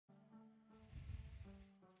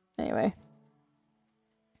Anyway.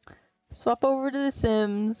 Swap over to The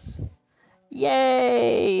Sims.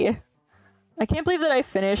 Yay! I can't believe that I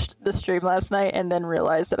finished the stream last night and then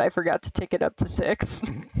realized that I forgot to tick it up to 6.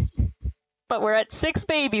 But we're at 6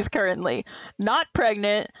 babies currently. Not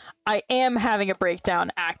pregnant. I am having a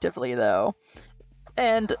breakdown actively, though.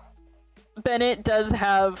 And Bennett does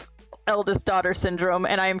have eldest daughter syndrome,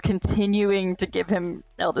 and I am continuing to give him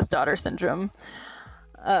eldest daughter syndrome.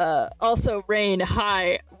 Also, Rain,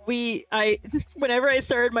 hi. Whenever I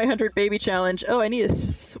started my 100 baby challenge, oh, I need to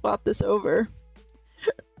swap this over.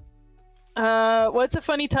 What's a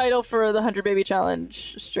funny title for the 100 baby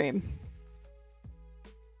challenge stream?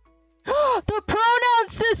 The pronoun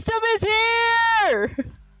system is here!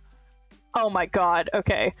 Oh my god,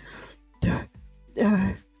 okay.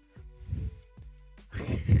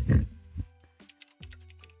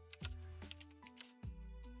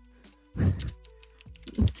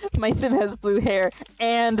 My sim has blue hair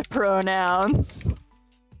and pronouns.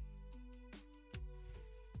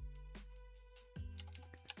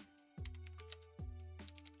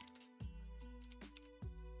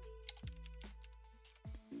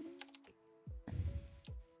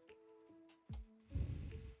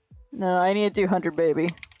 No, I need to do 100 baby.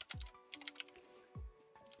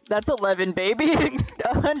 That's 11 baby.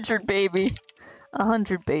 100 baby.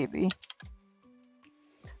 100 baby.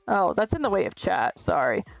 Oh, that's in the way of chat.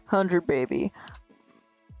 Sorry. 100 baby.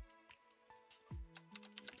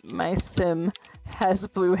 My sim has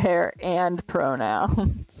blue hair and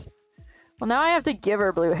pronouns. Well, now I have to give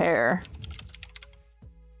her blue hair.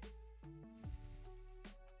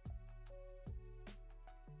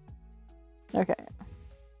 Okay.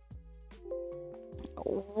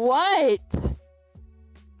 What?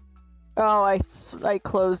 Oh, I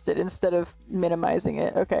closed it instead of minimizing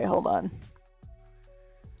it. Okay, hold on.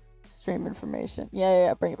 Stream information.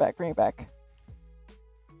 Yeah, bring it back, bring it back.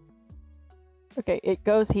 Okay, it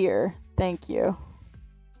goes here. Thank you.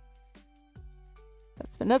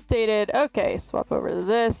 That's been updated. Okay, swap over to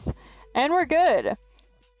this. And we're good.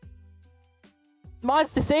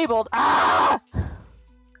 Mod's disabled. Ah!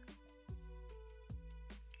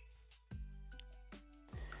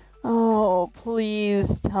 Oh,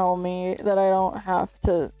 please tell me that I don't have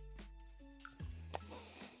to...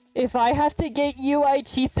 If I have to get UI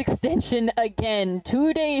Cheats extension again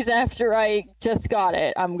 2 days after I just got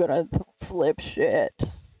it, I'm gonna flip shit.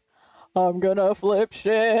 I'm gonna flip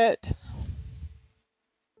shit.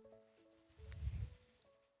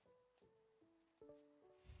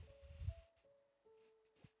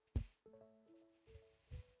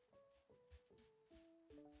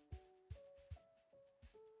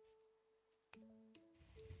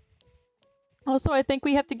 Also, I think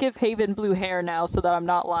we have to give Haven blue hair now so that I'm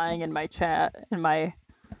not lying in my chat, in my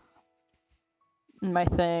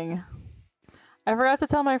thing. I forgot to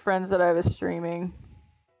tell my friends that I was streaming.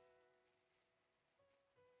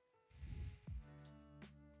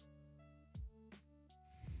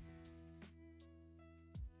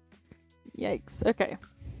 Yikes. Okay.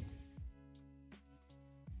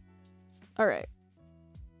 Alright.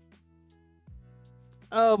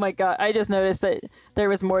 Oh my god, I just noticed that there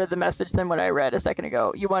was more to the message than what I read a second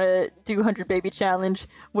ago. You want to do 100 baby challenge?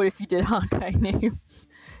 What if you did Honkai names?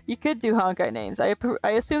 You could do Honkai names. I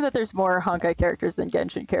assume that there's more Honkai characters than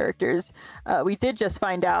Genshin characters. We did just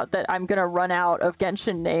find out that I'm gonna run out of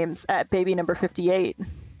Genshin names at baby number 58.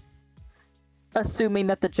 Assuming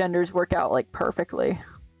that the genders work out, like, perfectly.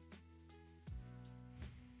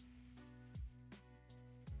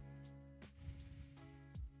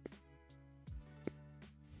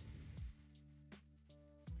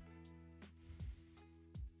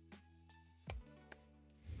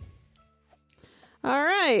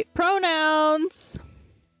 Alright, pronouns!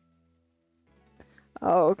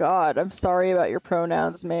 Oh god, I'm sorry about your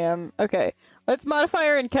pronouns, ma'am. Okay, let's modify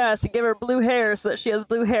her in cast and give her blue hair so that she has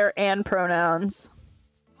blue hair and pronouns.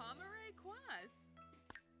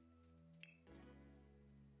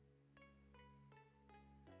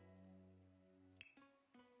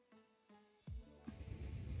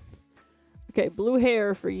 Okay, blue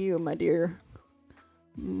hair for you, my dear.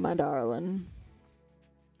 My darling.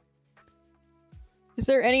 Is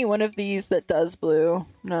there any one of these that does blue?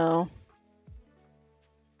 No.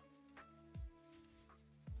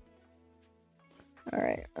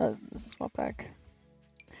 Alright, swap back.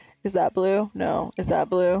 Is that blue? No. Is that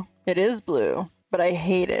blue? It is blue, but I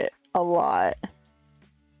hate it a lot.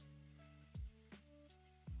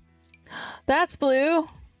 That's blue!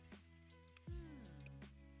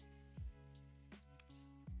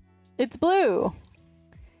 It's blue!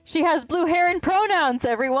 She has blue hair and pronouns,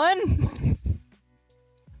 everyone!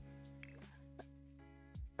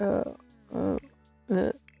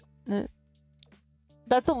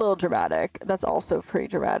 That's a little dramatic. That's also pretty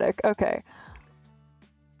dramatic. Okay.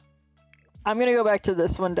 I'm gonna go back to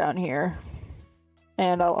this one down here.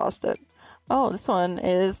 And I lost it. Oh, this one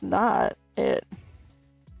is not it.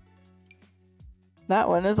 That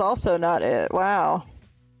one is also not it. Wow.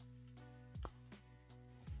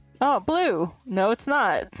 Oh, blue. No, it's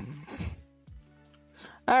not.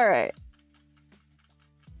 Alright.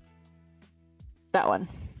 That one.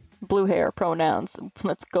 Blue hair, pronouns.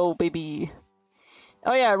 Let's go, baby.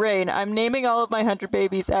 Oh yeah, Rain. I'm naming all of my 100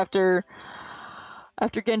 babies after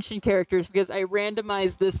Genshin characters because I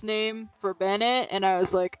randomized this name for Bennett and I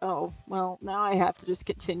was like, oh, well, now I have to just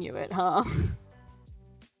continue it, huh?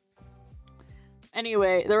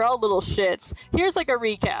 Anyway, they're all little shits. Here's like a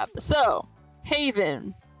recap. So,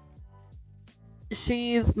 Haven.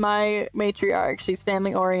 She's my matriarch. She's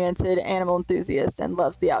family oriented, animal enthusiast, and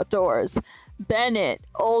loves the outdoors. Bennett,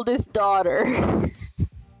 oldest daughter.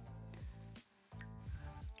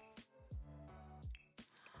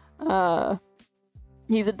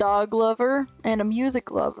 He's a dog lover and a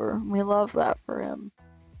music lover. We love that for him.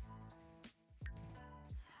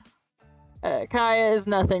 Kaya is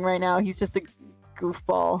nothing right now. He's just a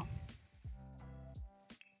goofball.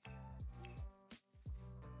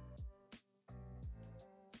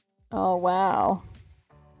 Oh, wow.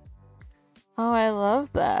 Oh, I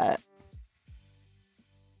love that.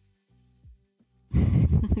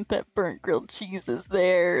 That burnt grilled cheese is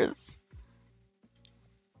theirs.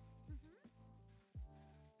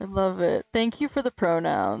 I love it. Thank you for the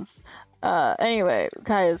pronouns. Anyway,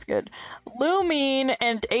 Kaya's good. Lumine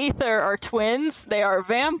and Aether are twins. They are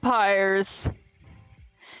vampires.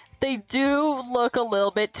 They do look a little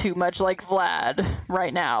bit too much like Vlad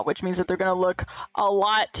right now, which means that they're gonna look a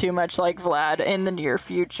lot too much like Vlad in the near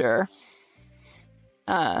future.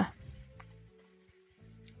 The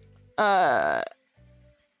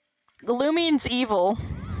Lumine's evil.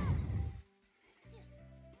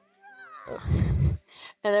 Ugh.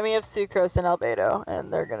 And then we have Sucrose and Albedo,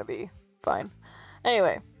 and they're gonna be fine.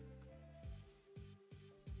 Anyway.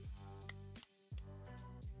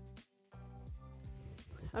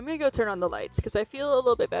 I'm gonna go turn on the lights, because I feel a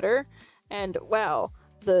little bit better, and wow,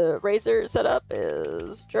 the razor setup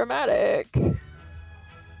is dramatic.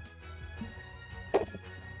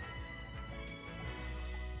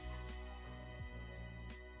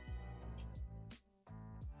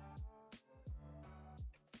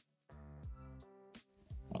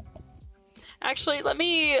 Actually, let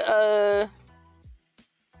me, Alright,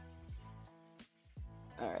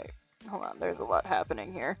 hold on, there's a lot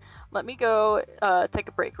happening here. Let me go, take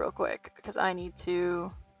a break real quick, because I need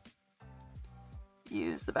to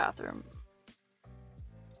use the bathroom.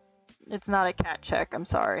 It's not a cat check, I'm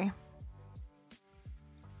sorry.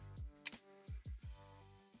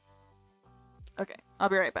 Okay, I'll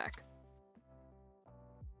be right back.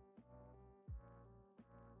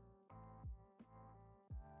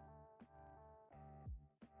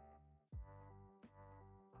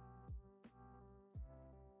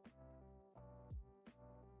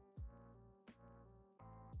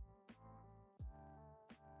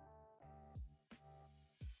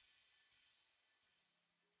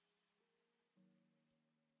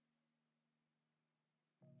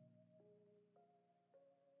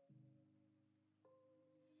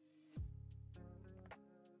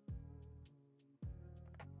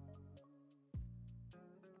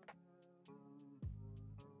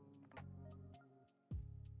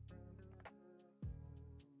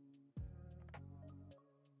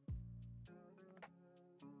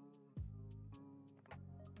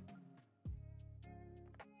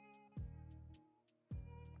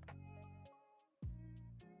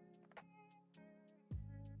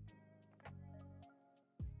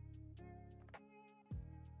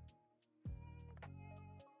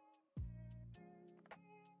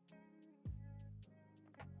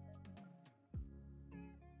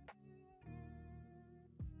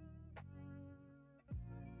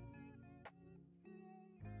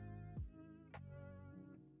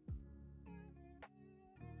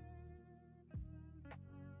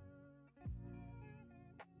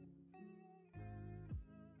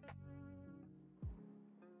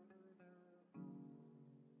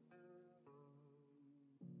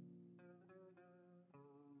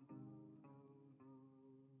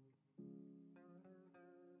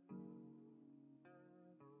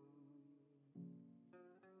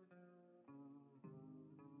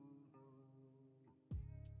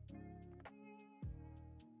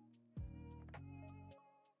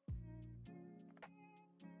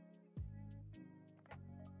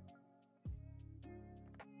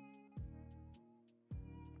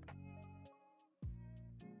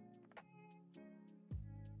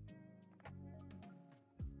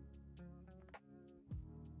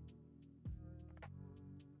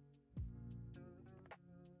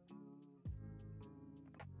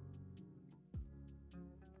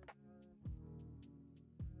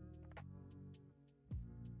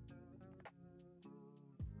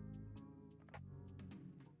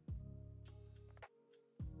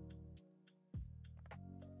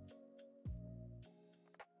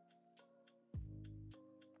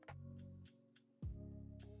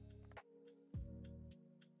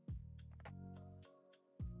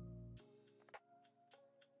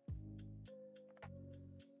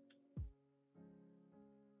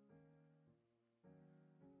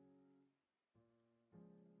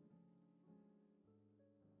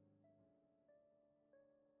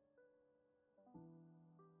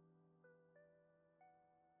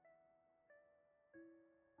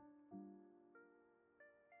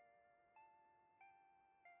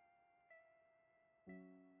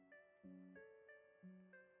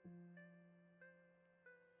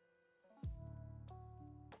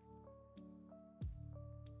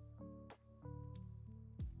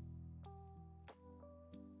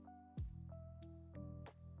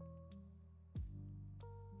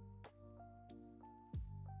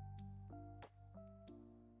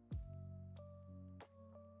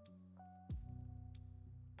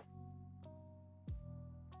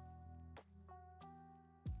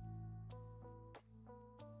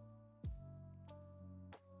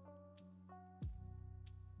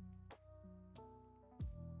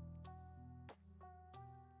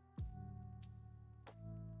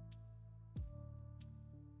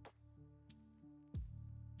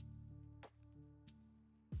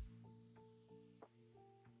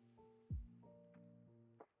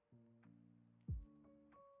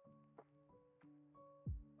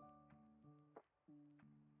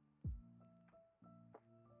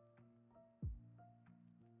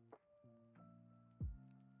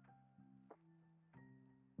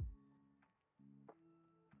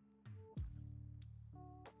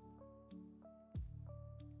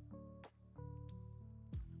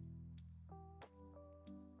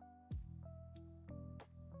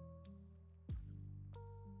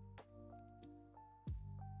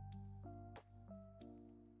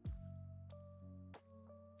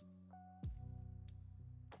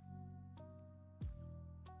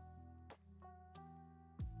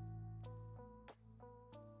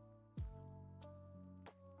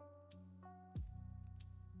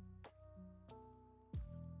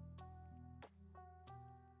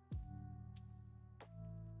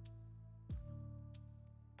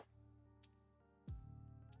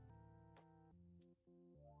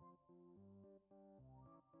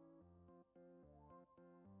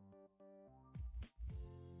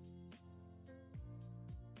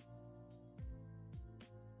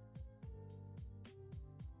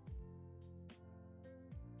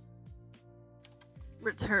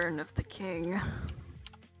 Return of the King.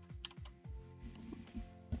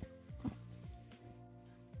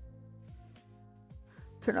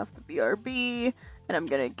 Turn off the BRB, and I'm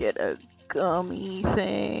gonna get a gummy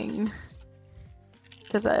thing.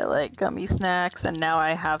 Because I like gummy snacks, and now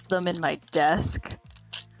I have them in my desk.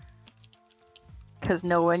 Because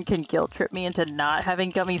no one can guilt trip me into not having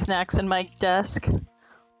gummy snacks in my desk.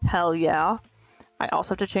 Hell yeah. I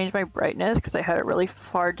also have to change my brightness because I had it really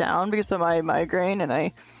far down because of my migraine, and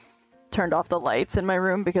I turned off the lights in my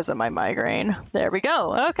room because of my migraine. There we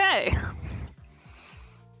go. Okay.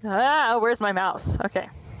 Ah, where's my mouse? Okay.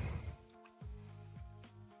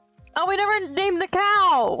 Oh, we never named the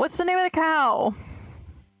cow! What's the name of the cow?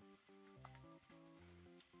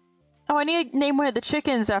 Oh, I need to name one of the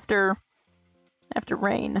chickens after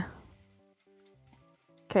Rain.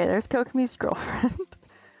 Okay, there's Kokomi's girlfriend.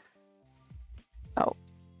 Oh.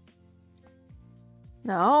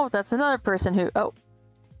 No, that's another person who... Oh.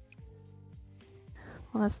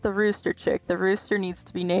 Well, that's the rooster chick. The rooster needs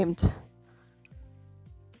to be named...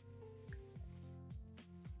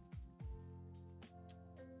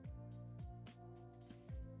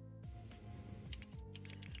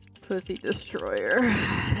 Pussy Destroyer.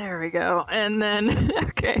 There we go. And then...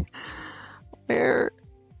 Okay. Where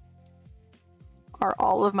are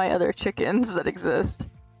all of my other chickens that exist?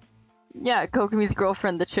 Yeah, Kokomi's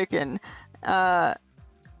girlfriend, the chicken. Oh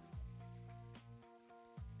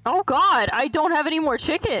god, I don't have any more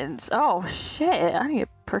chickens! Oh shit, I need to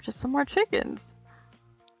purchase some more chickens.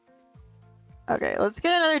 Okay, let's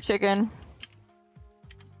get another chicken.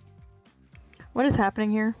 What is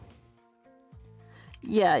happening here?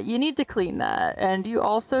 Yeah, you need to clean that, and you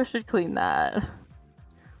also should clean that.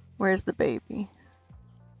 Where's the baby?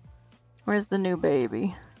 Where's the new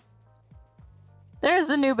baby? There's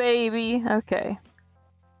the new baby! Okay.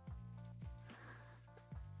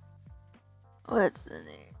 What's the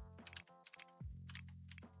name?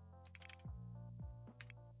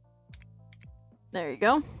 There you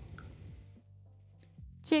go.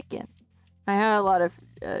 Chicken. I had a lot of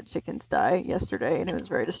chickens die yesterday, and it was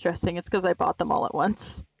very distressing. It's because I bought them all at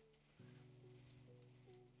once.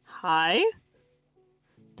 Hi?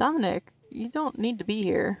 Dominic, you don't need to be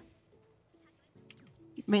here.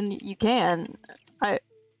 I mean, you can.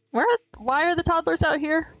 Why are the toddlers out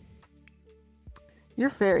here? You're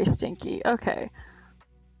very stinky. Okay.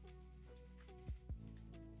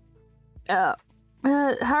 How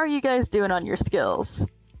are you guys doing on your skills?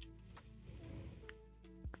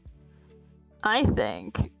 I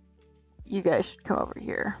think you guys should come over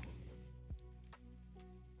here.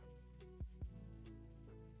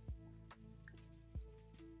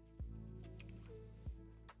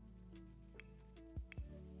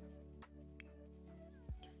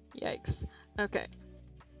 Yikes. Okay.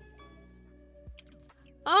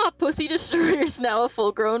 Ah, Pussy Destroyer is now a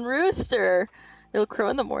full-grown rooster. It'll crow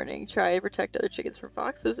in the morning, try to protect other chickens from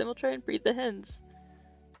foxes, and we'll try and breed the hens.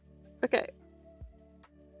 Okay.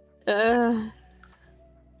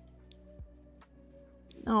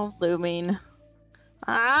 Oh, Looming.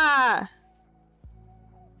 Ah!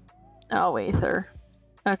 Oh, Aether.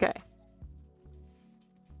 Okay.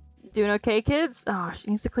 Doing okay, kids? Oh,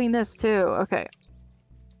 she needs to clean this too. Okay.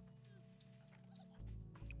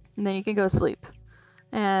 And then you can go sleep.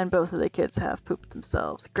 And both of the kids have pooped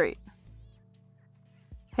themselves. Great.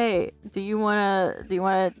 Hey, do you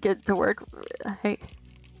wanna get to work? Hey.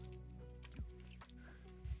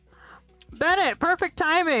 Bennett, perfect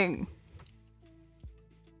timing!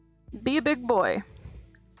 Be a big boy.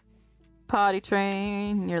 Potty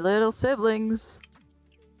train your little siblings.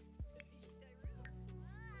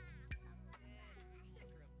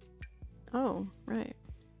 Oh, right.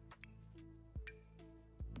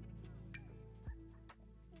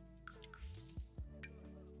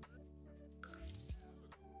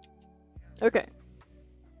 Okay.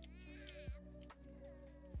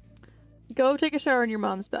 Go take a shower in your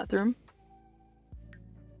mom's bathroom.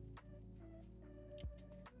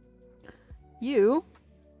 You?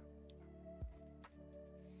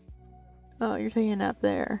 Oh, you're taking a nap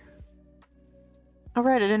there.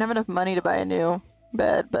 Alright, I didn't have enough money to buy a new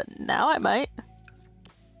bed, but now I might.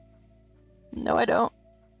 No, I don't.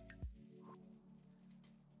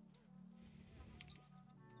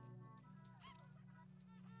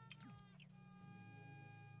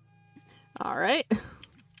 Alright.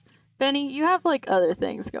 Benny, you have like other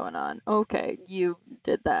things going on. Okay, you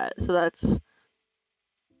did that, so that's...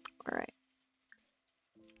 Alright.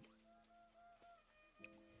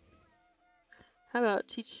 How about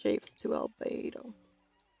teach shapes to Albedo?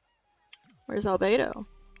 Where's Albedo?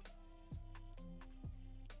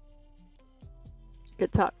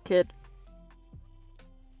 Good talk, kid.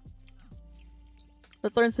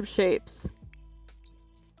 Let's learn some shapes.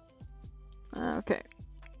 Okay.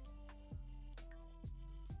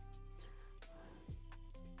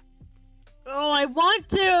 Oh, I want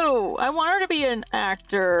to! I want her to be an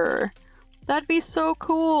actor. That'd be so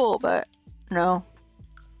cool, but no.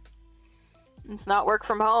 It's not work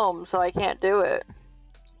from home, so I can't do it.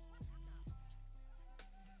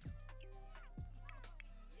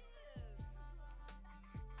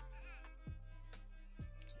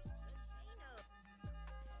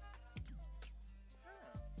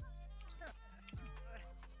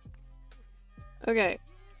 Okay.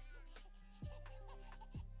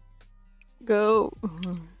 Go.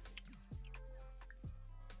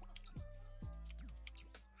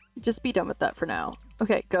 Just be done with that for now.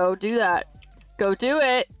 Okay, go do that. Go do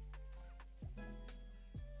it!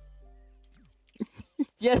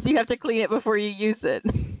 Yes, you have to clean it before you use it.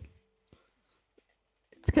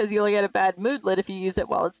 It's because you'll get a bad moodlet if you use it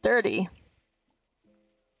while it's dirty.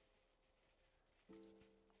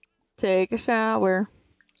 Take a shower.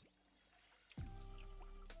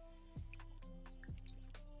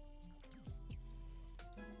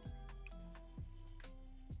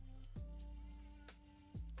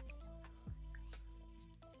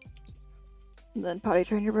 And then potty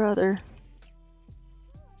train your brother.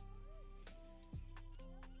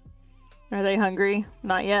 Are they hungry?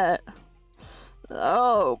 Not yet.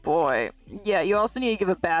 Oh boy. Yeah, you also need to give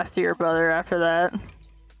a bath to your brother after that.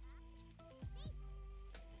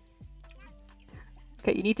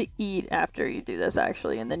 Okay, you need to eat after you do this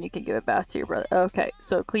actually, and then you can give a bath to your brother. Okay,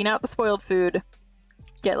 so clean out the spoiled food,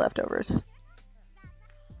 get leftovers.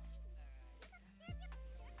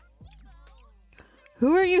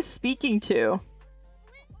 Who are you speaking to?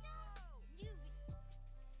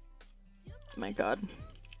 Oh my god.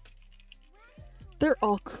 They're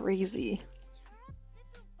all crazy.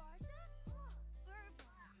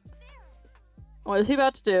 What is he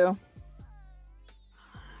about to do?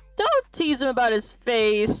 Don't tease him about his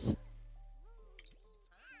face.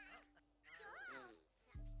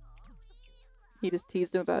 He just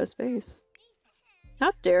teased him about his face.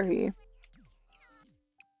 How dare he?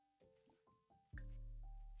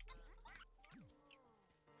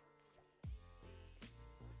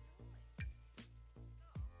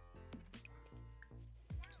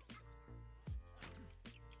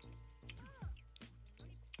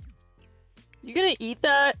 You gonna eat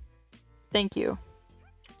that? Thank you.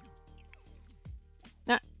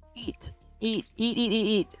 Now, eat. Eat, eat, eat, eat,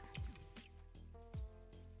 eat.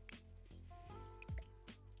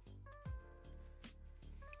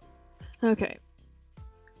 Okay.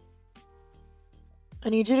 I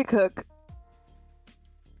need you to cook.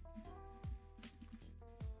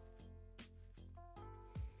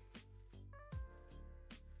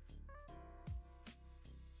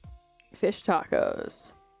 Fish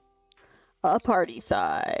tacos. A party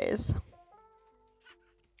size.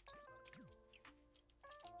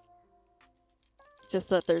 Just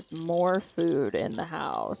that there's more food in the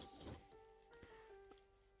house.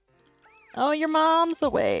 Oh, your mom's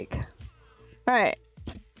awake. Alright.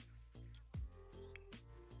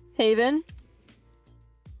 Haven.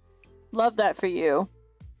 Love that for you.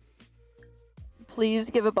 Please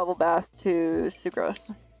give a bubble bath to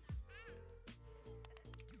Sucrose.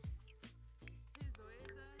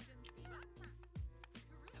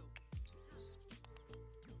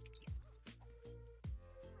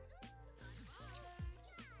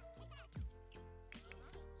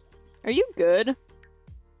 Are you good?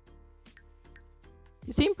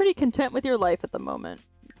 You seem pretty content with your life at the moment,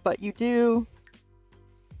 but you do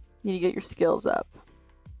need to get your skills up.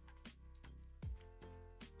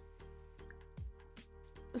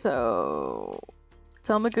 So,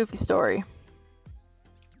 tell him a goofy story.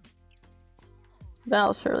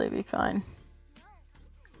 That'll surely be fine.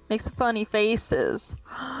 Make some funny faces.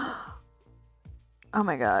 Oh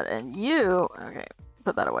my god, and you... Okay,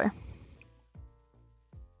 put that away.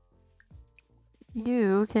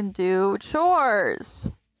 You can do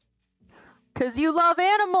chores. Because you love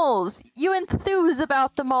animals. You enthuse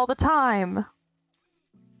about them all the time.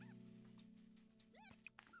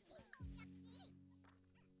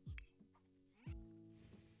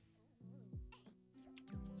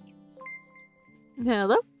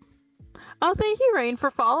 Hello? Oh, thank you, Rain, for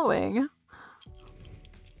following.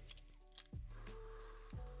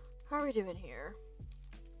 How are we doing here?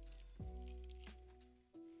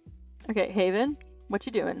 Okay, Haven, what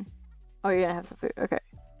you doing? Oh, you're gonna have some food. Okay.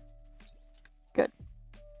 Good.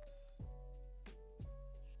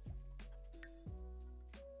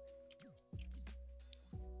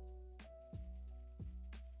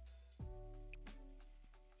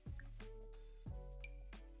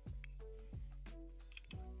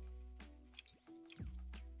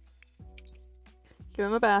 Give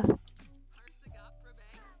him a bath.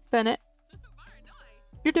 Bennett,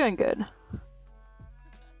 you're doing good.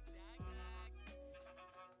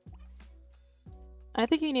 I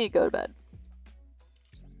think you need to go to bed.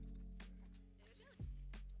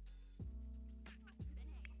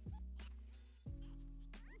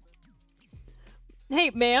 Hey,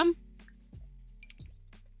 ma'am.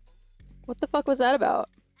 What the fuck was that about?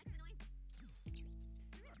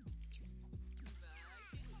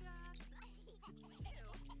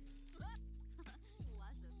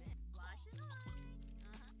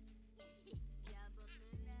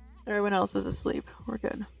 Everyone else is asleep. We're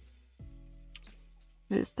good.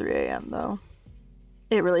 It is 3 a.m. though.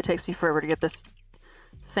 It really takes me forever to get this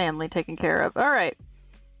family taken care of. Alright.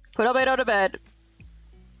 Put Albedo to bed.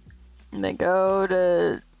 And then go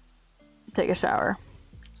to take a shower.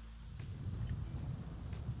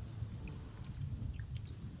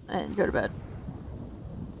 And go to bed.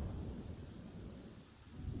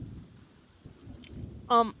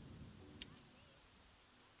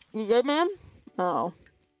 You good, man? Oh.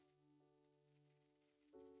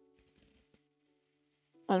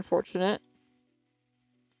 Unfortunate.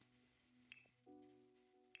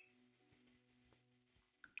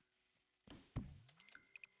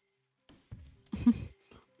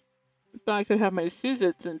 Thought I could have my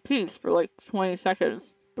Cheez-Its in peace for like 20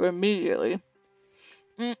 seconds, but immediately.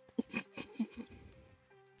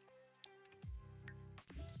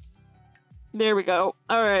 There we go.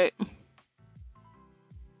 Alright.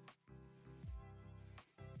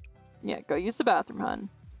 Yeah, go use the bathroom, hun.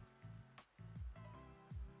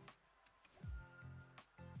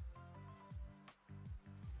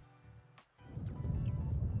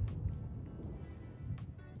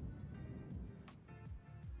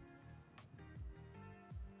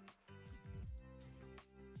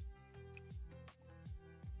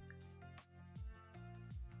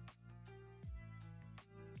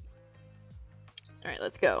 Alright,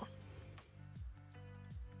 let's go.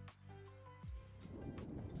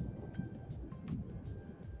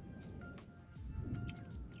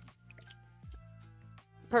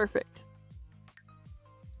 Perfect.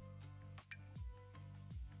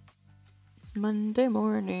 It's Monday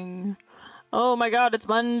morning. Oh my god, it's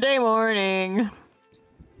Monday morning.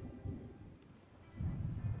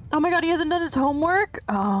 Oh my god, he hasn't done his homework?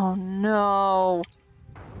 Oh no.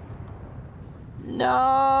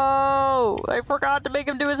 No! I forgot to make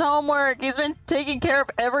him do his homework. He's been taking care of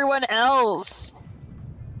everyone else.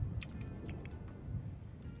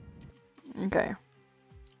 Okay.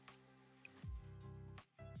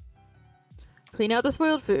 Clean out the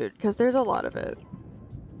spoiled food, because there's a lot of it.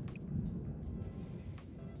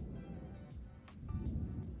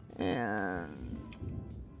 And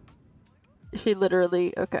she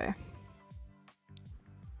literally, okay.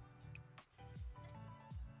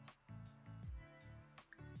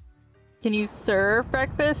 Can you serve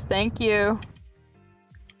breakfast? Thank you.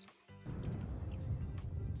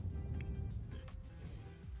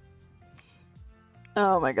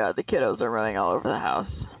 Oh my god, the kiddos are running all over the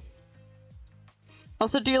house.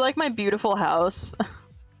 Also, do you like my beautiful house?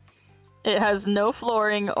 It has no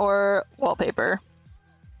flooring or wallpaper.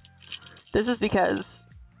 This is because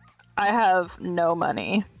I have no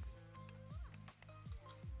money.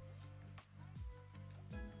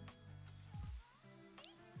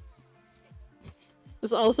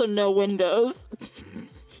 There's also no windows.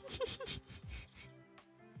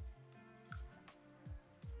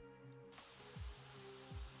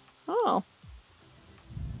 Oh.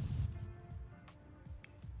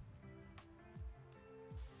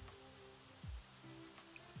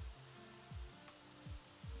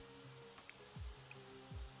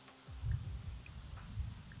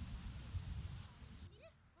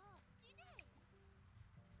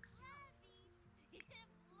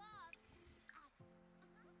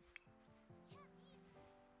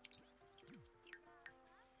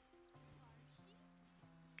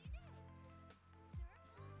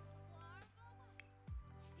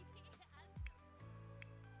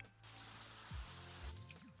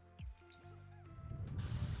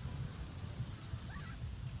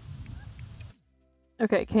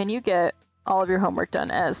 Okay, can you get all of your homework done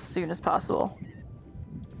as soon as possible?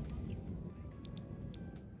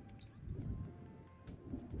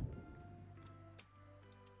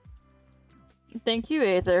 Thank you,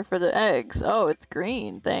 Aether, for the eggs. Oh, it's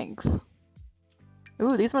green. Thanks.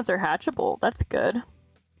 Ooh, these ones are hatchable. That's good.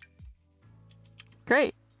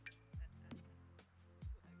 Great.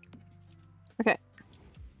 Okay.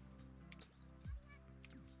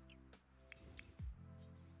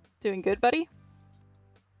 Doing good, buddy?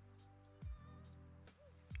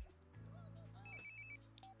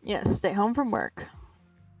 Yes, stay home from work.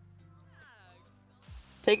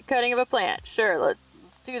 Take a cutting of a plant. Sure,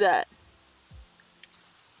 let's do that.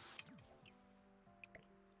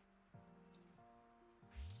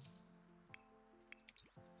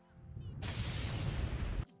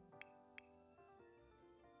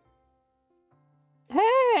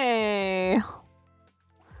 Hey!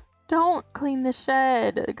 Don't clean the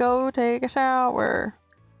shed. Go take a shower.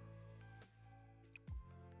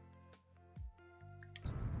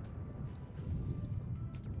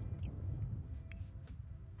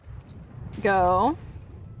 Go.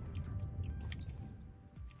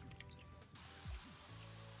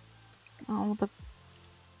 Oh, the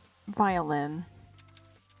violin.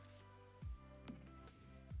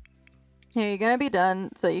 Hey, you're gonna be done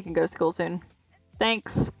so you can go to school soon.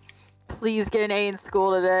 Thanks. Please get an A in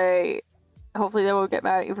school today. Hopefully they won't get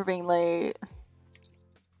mad at you for being late.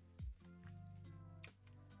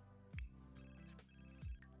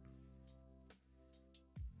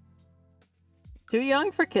 Too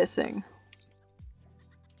young for kissing.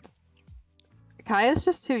 Kaya's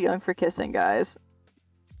just too young for kissing, guys.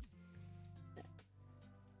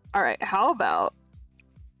 Alright, how about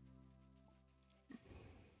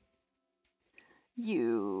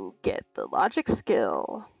you get the logic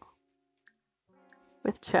skill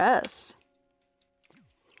with chess?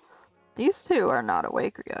 These two are not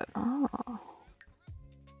awake yet. Oh.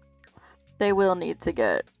 They will need to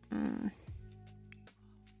get...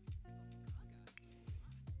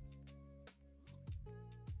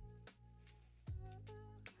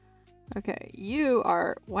 Okay, you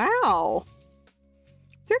are... Wow!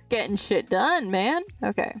 You're getting shit done, man.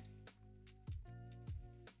 Okay.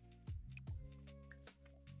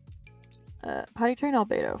 Potty train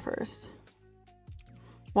Albedo first.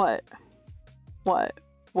 What? What?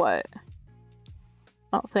 What?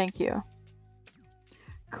 Oh, thank you.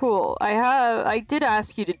 Cool. I did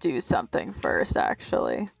ask you to do something first,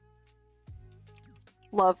 actually.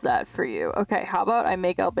 Love that for you. Okay, how about I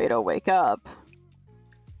make Albedo wake up?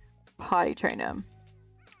 Potty train him.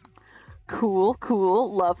 Cool,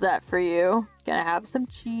 cool. Love that for you. Gonna have some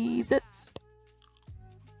Cheez-Its.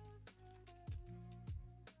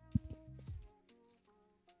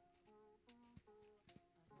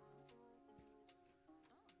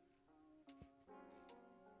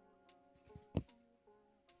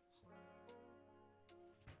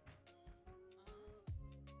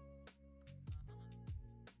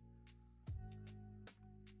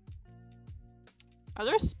 Are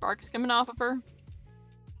there sparks coming off of her?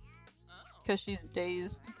 Because she's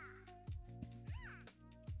dazed.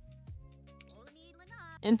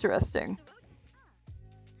 Interesting.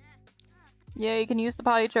 Yeah, he can use the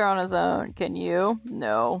potty chair on his own. Can you?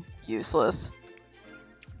 No. Useless.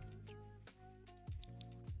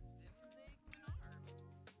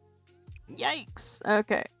 Yikes.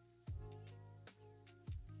 Okay.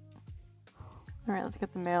 Alright, let's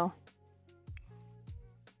get the mail.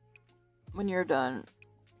 When you're done.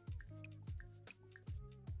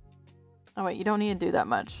 Oh wait, you don't need to do that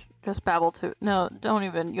much. Just babble to- No, don't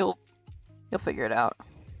even. You'll figure it out.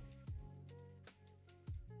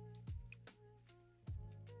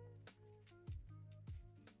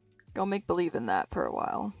 Go make believe in that for a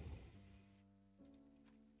while.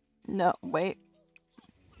 No, wait.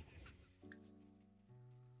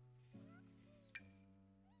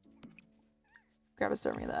 Grab a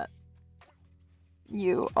serving of that.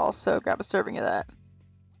 You also grab a serving of that.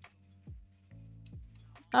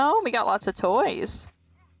 Oh, we got lots of toys.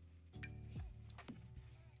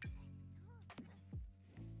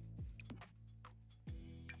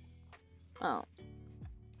 Oh.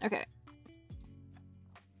 Okay.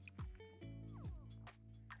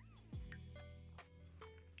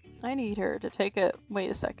 I need her to take a- wait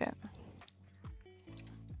a second.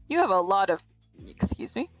 You have a lot of-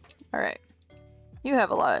 excuse me? Alright. You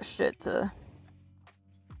have a lot of shit to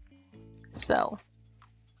sell.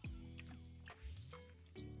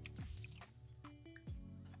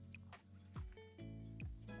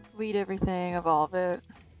 Weed everything, evolve it.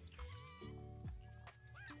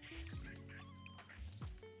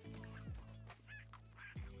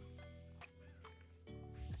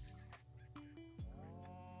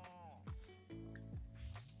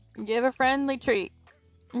 Give a friendly treat.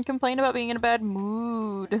 And complain about being in a bad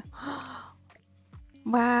mood.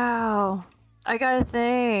 Wow. I got a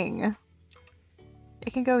thing.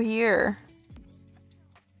 It can go here.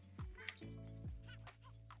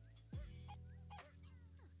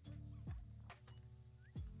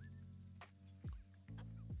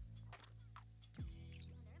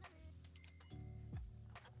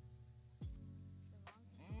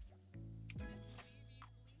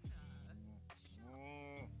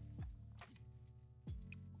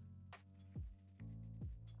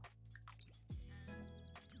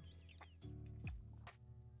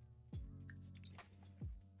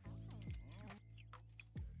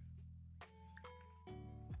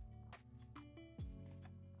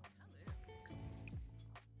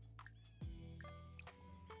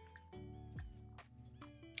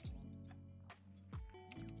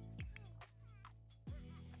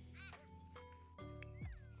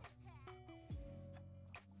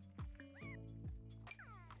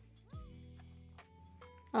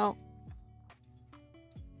 Oh.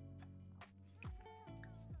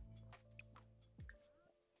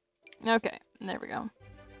 Okay, there we go.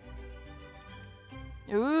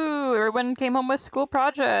 Ooh, everyone came home with school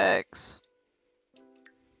projects.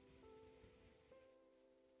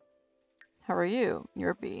 How are you?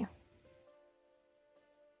 You're a B.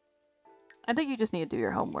 I think you just need to do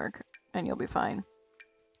your homework, and you'll be fine.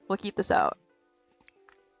 We'll keep this out.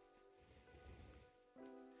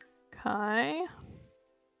 Kai?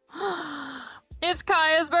 It's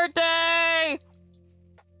Kaya's birthday!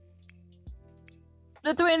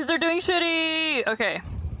 The twins are doing shitty! Okay.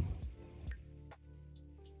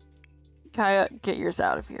 Kaya, get yours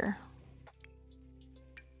out of here.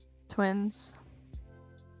 Twins.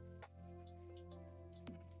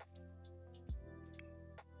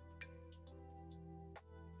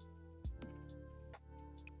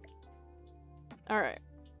 Alright.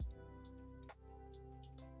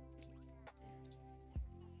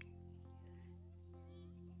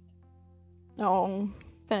 Oh,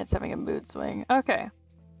 Bennett's having a mood swing. Okay.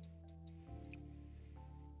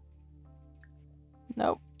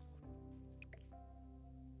 Nope.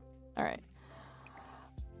 Alright.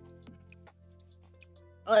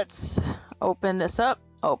 Let's open this up.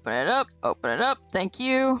 Open it up. Open it up. Thank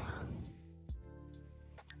you.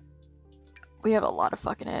 We have a lot of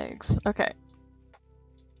fucking eggs. Okay.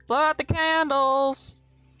 Blow out the candles!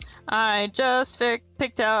 I just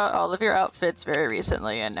picked out all of your outfits very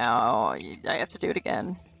recently, and now I have to do it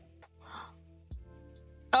again.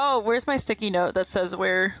 Oh, where's my sticky note that says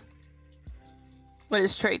what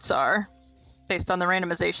his traits are, based on the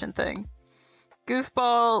randomization thing?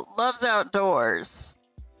 Goofball loves outdoors.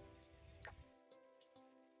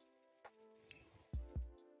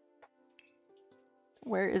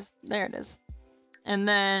 There it is. And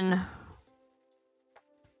then...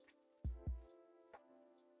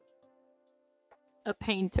 a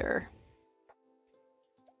painter.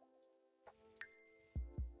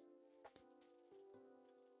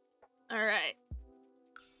 Alright.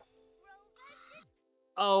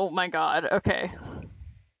 Oh my god, okay.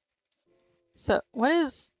 So, what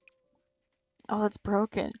is... Oh, that's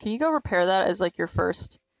broken. Can you go repair that as like your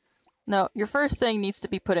first... No, your first thing needs to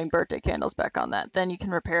be putting birthday candles back on that. Then you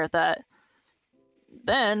can repair that.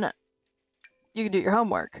 Then you can do your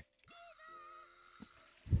homework.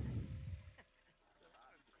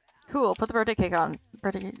 Cool, put the birthday cake on.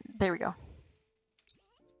 There we go.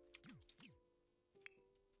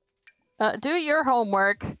 Do your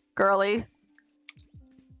homework, girly.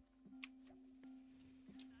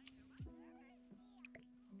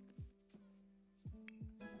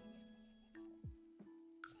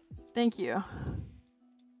 Thank you.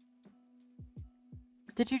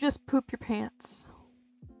 Did you just poop your pants?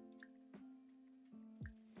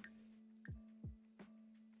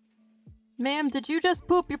 Ma'am, did you just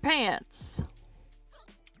poop your pants?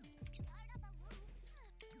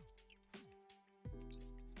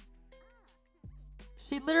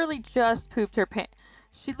 She literally just pooped her pants.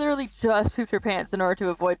 She literally just pooped her pants in order to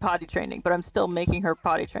avoid potty training, but I'm still making her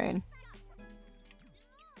potty train.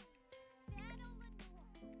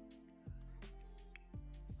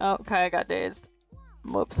 Oh, Kaya got dazed.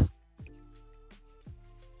 Whoops.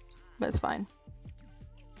 But it's fine.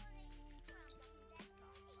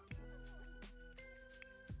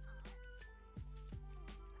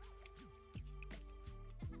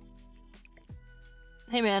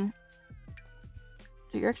 Hey man.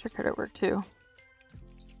 Do your extra credit work too.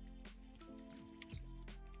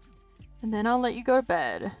 And then I'll let you go to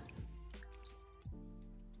bed.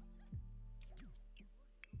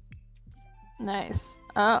 Nice.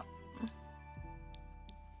 Oh.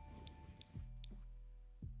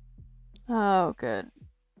 Oh, good.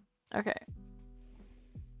 Okay.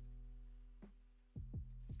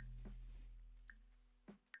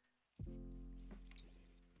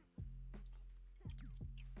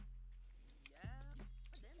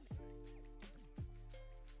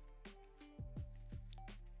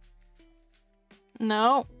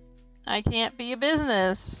 No, I can't be a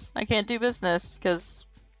business. I can't do business because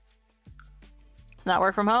it's not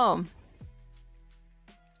work from home.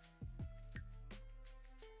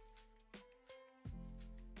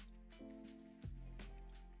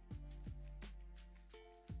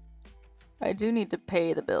 I do need to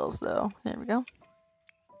pay the bills though. There we go.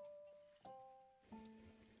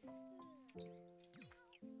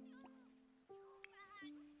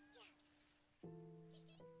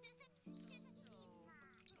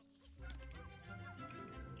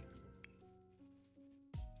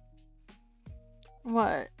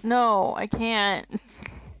 What? No, I can't.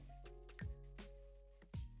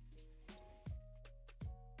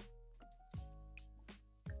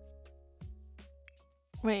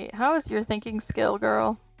 Wait, how is your thinking skill,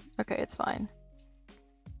 girl? Okay, it's fine.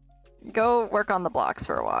 Go work on the blocks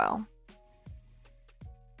for a while.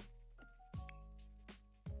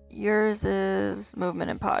 Yours is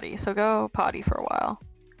movement and potty, so go potty for a while.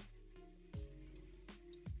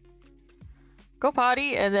 Go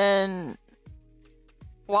potty and then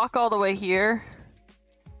walk all the way here.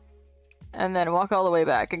 And then walk all the way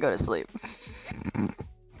back and go to sleep.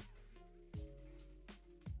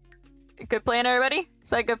 Good plan, everybody?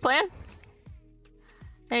 Is that a good plan?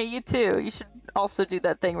 Hey, you too. You should also do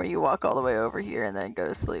that thing where you walk all the way over here and then go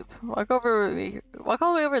to sleep. Walk all the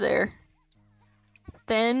way over there.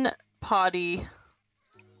 Then potty.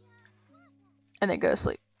 And then go to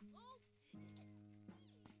sleep.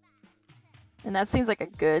 And that seems like a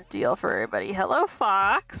good deal for everybody. Hello,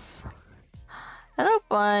 Fox. Hello,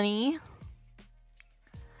 Bunny.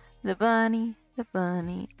 The bunny, the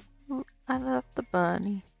bunny. Ooh, I love the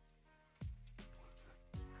bunny.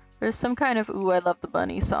 There's some kind of "Ooh, I love the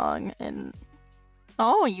bunny" song, and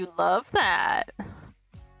oh, you love that.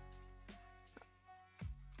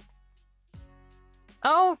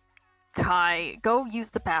 Oh, Kai, go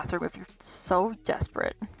use the bathroom if you're so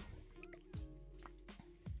desperate.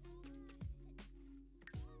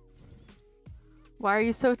 Why are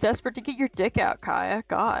you so desperate to get your dick out, Kaya?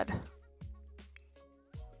 God.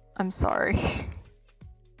 I'm sorry.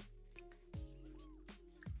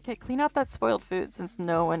 Okay, clean out that spoiled food since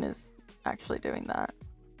no one is actually doing that.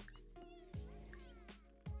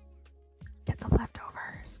 Get the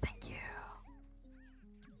leftovers. Thank you.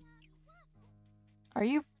 Are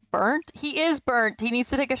you burnt? He is burnt. He needs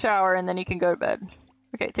to take a shower and then he can go to bed.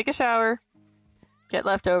 Okay, take a shower. Get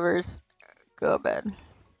leftovers. Go to bed.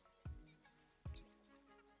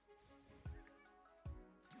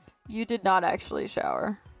 You did not actually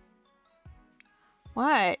shower.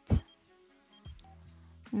 What?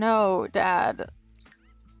 No, Dad.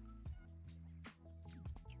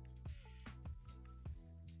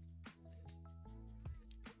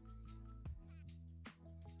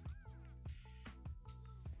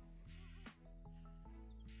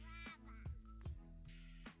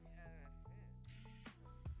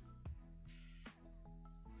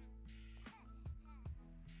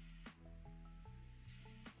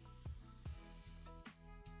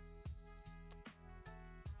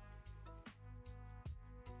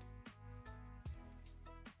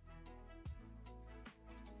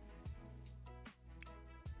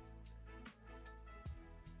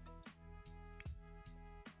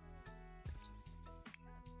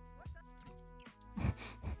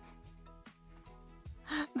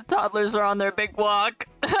 The toddlers are on their big walk.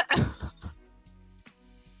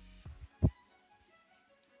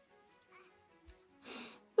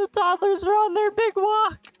 The toddlers are on their big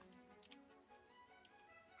walk.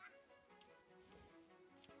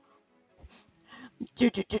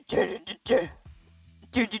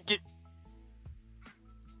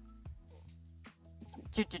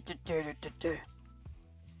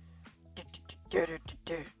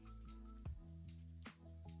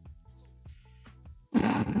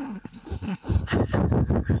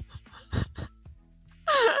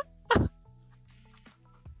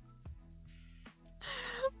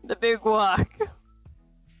 The big walk.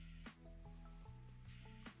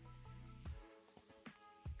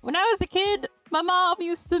 When I was a kid, my mom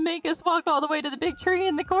used to make us walk all the way to the big tree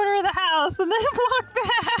in the corner of the house and then walk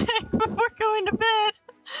back before going to bed.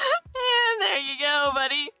 And there you go,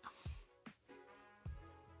 buddy.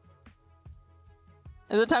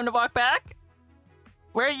 Is it time to walk back?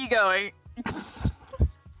 Where are you going?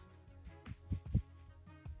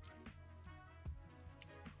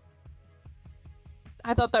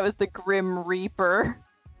 I thought that was the Grim Reaper.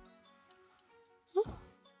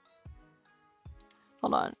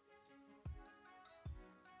 Hold on.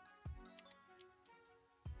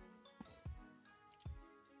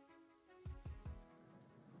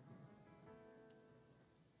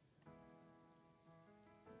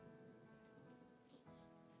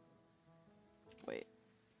 Wait.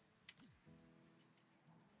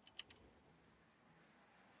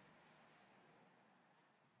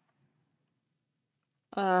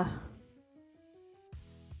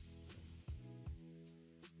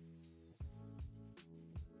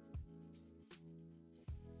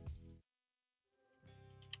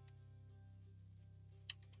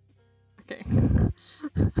 Okay.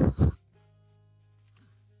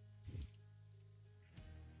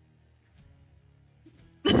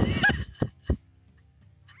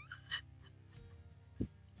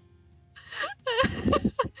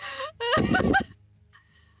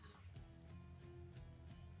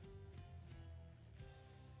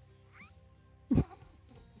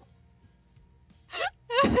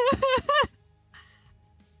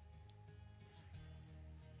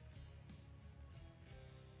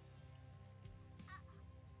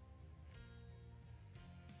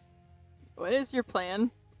 What is your plan?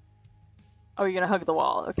 Oh, you're gonna hug the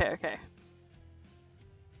wall. Okay, okay.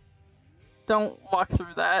 Don't walk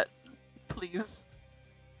through that, please.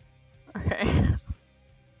 Okay.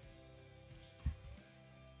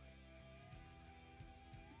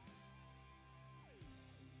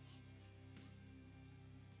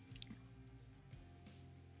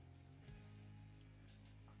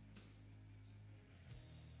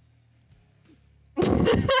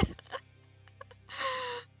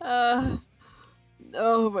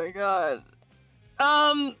 Oh my god.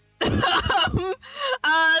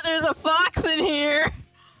 There's a fox in here.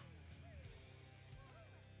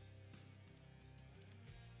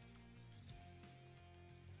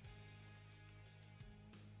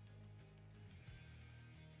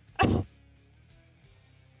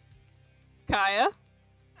 Kaya?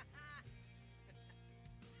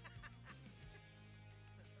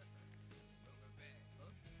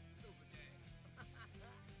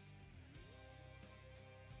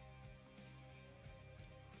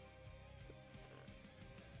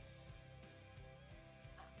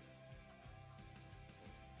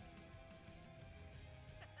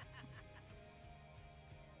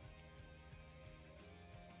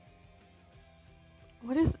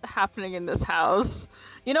 What is happening in this house?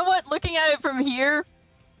 You know what? Looking at it from here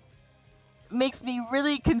makes me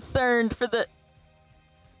really concerned for the...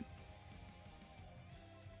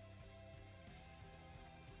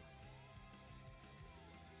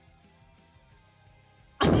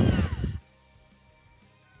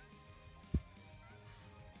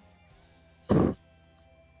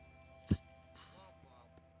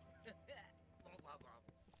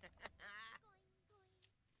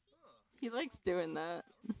 He likes doing that.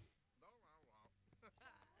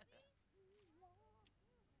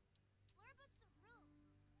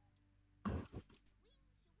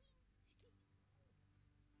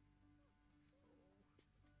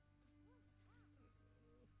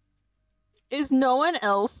 Is no one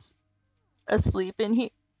else asleep in here?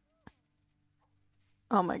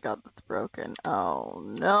 Oh my god, that's broken. Oh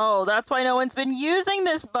no, that's why no one's been using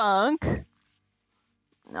this bunk.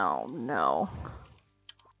 Oh no.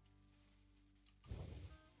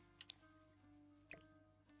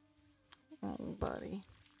 Oh, buddy.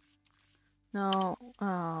 No.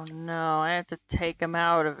 Oh no, I have to take him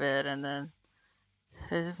out of it and then...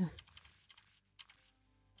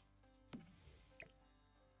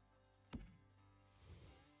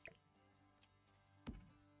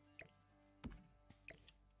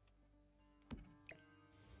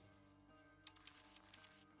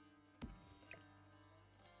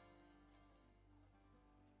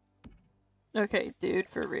 Okay, dude,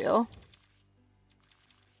 for real.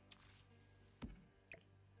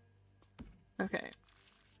 Okay.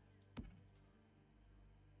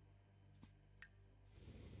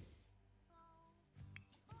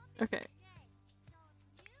 Okay.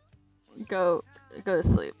 Go to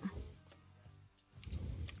sleep.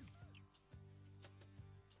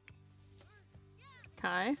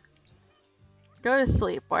 Kai? Go to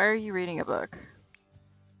sleep. Why are you reading a book?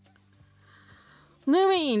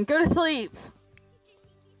 Lumine, go to sleep!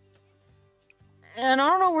 And I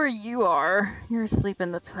don't know where you are. You're asleep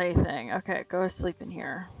in the plaything. Okay, go to sleep in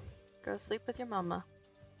here. Go sleep with your mama.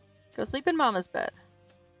 Go sleep in mama's bed.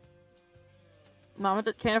 Mama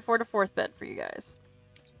can't afford a fourth bed for you guys.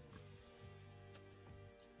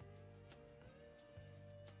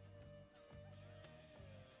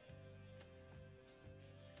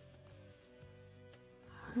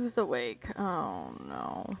 Who's awake? Oh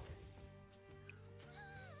no.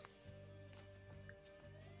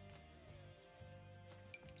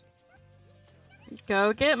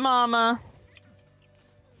 Go get mama.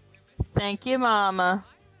 Thank you, mama.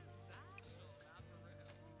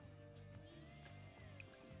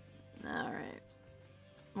 Alright.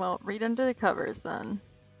 Well, read under the covers then.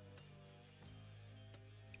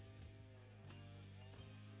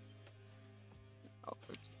 Oh,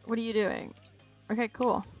 what are you doing? Okay,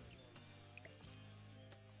 cool.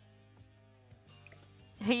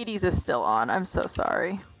 Hades is still on. I'm so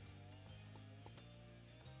sorry.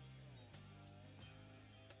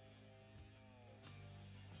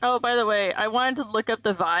 Oh, by the way, I wanted to look up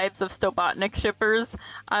the vibes of Stobotnik shippers.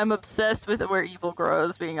 I'm obsessed with Where Evil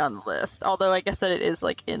Grows being on the list. Although I guess that it is,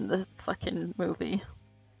 like, in the fucking movie.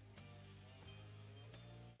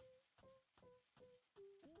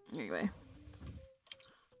 Anyway.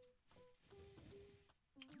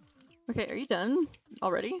 Okay, are you done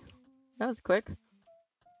already? That was quick.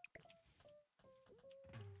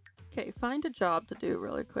 Okay, find a job to do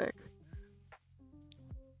really quick.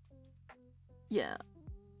 Yeah.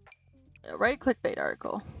 Write a clickbait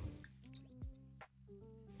article.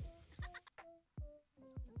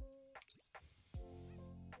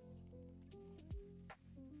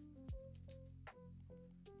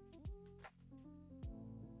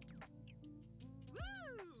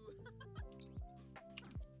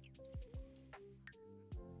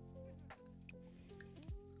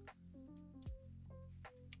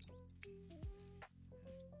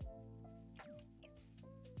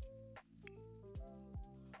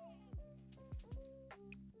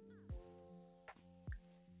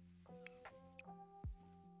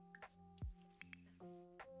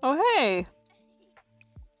 Oh, hey!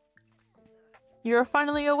 You're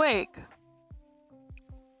finally awake.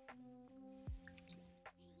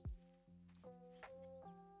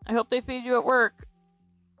 I hope they feed you at work.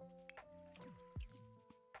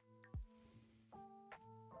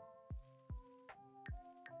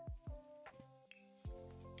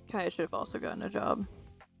 Kaya should have also gotten a job.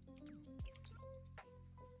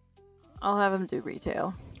 I'll have him do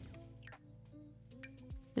retail.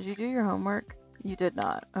 Did you do your homework? You did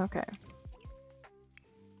not. Okay.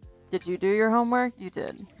 Did you do your homework? You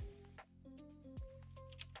did.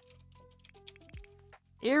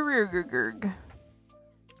 Irrgurgurg.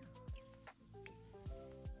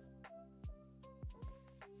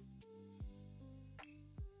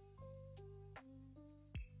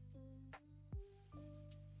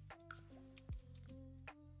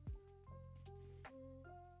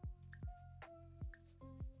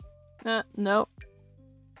 Nope.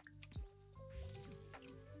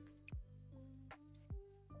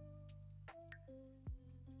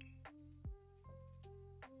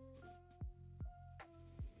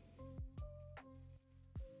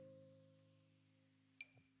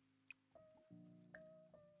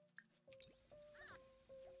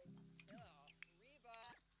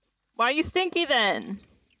 Why are you stinky then?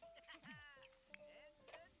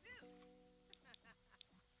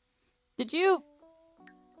 Did you?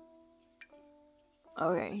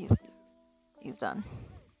 Okay, he's done.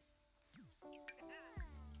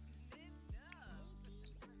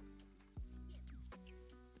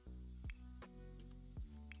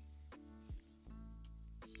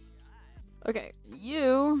 Okay,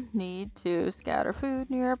 you need to scatter food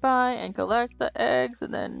nearby and collect the eggs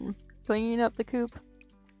and then clean up the coop.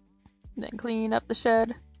 Then clean up the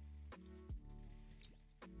shed.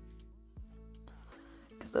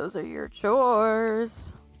 Because those are your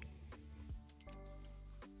chores.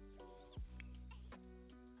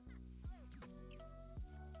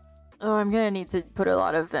 Oh, I'm gonna need to put a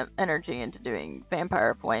lot of energy into doing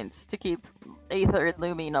vampire points to keep Aether and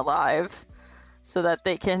Lumine alive so that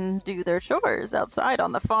they can do their chores outside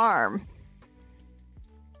on the farm.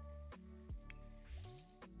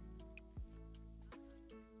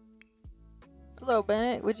 Hello,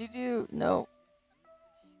 Bennett. Would you do... No.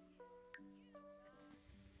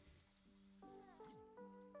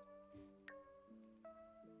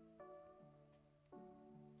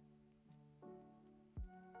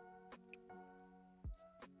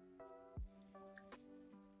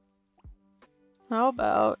 How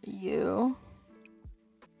about you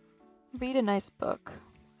read a nice book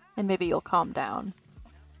and maybe you'll calm down.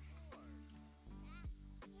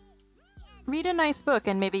 Read a nice book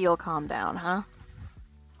and maybe you'll calm down, huh?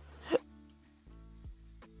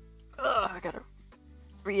 Ugh, I gotta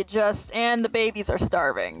readjust, and the babies are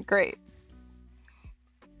starving. Great.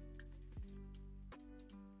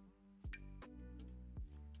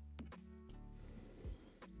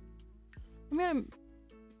 I'm gonna...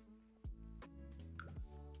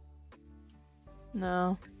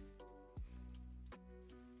 No.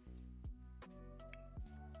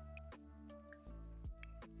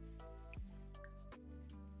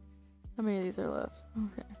 How many of these are left?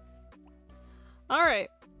 Okay. Alright.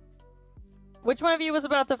 Which one of you was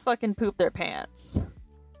about to fucking poop their pants?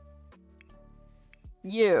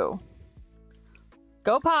 You.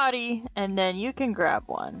 Go potty, and then you can grab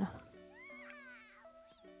one.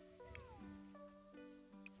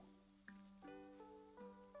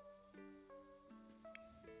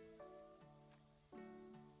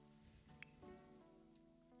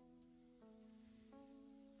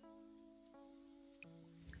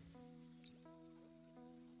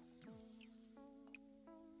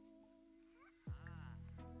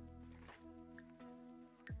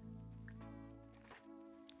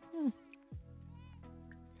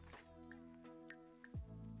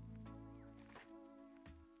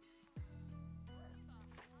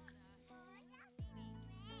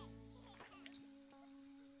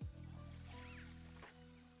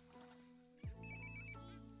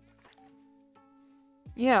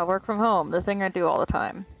 Yeah, work from home. The thing I do all the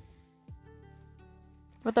time.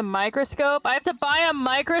 With a microscope? I have to buy a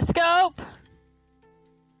microscope?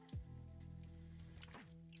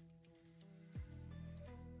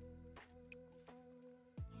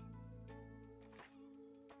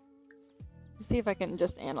 Let's see if I can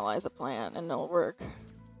just analyze a plant and it'll work.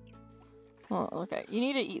 Oh, okay. You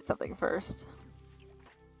need to eat something first.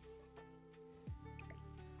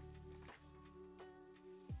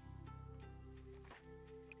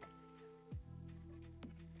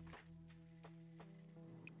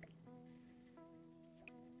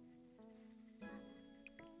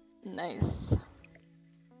 Nice.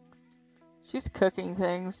 She's cooking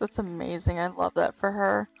things. That's amazing. I love that for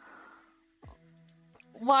her.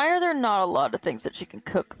 Why are there not a lot of things that she can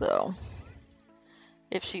cook, though?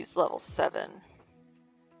 If she's level 7.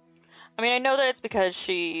 I mean, I know that it's because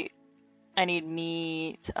I need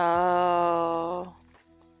meat. Oh.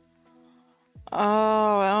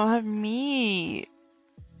 Oh, I don't have meat.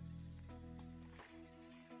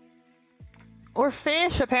 Or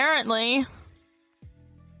fish, apparently.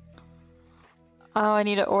 Oh, I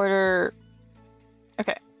need to order...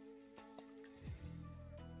 Okay.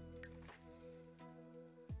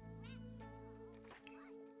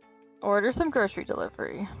 Order some grocery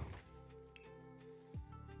delivery.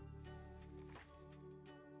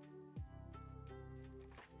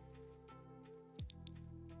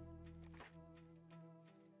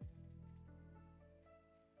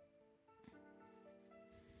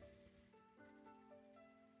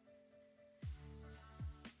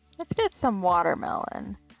 Let's get some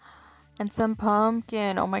watermelon. And some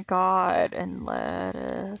pumpkin. Oh my god. And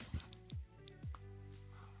lettuce.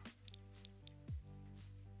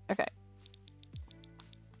 Okay.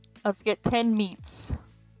 Let's get 10 meats.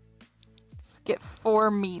 Let's get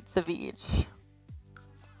 4 meats of each.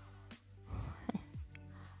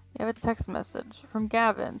 You have a text message from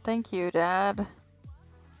Gavin. Thank you, Dad.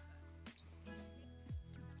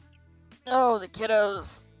 Oh, the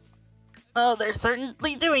kiddos. Oh, they're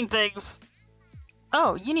certainly doing things.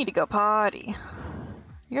 Oh, you need to go potty.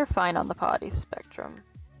 You're fine on the potty spectrum.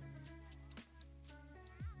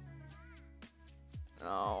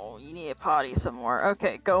 Oh, you need to potty some more.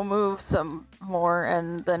 Okay, go move some more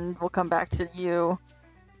and then we'll come back to you.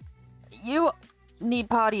 You need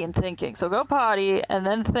potty and thinking, so go potty and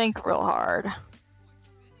then think real hard.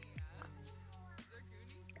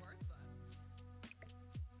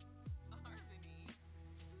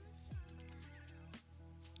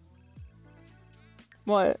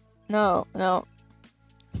 What? No, no.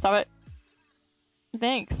 Stop it.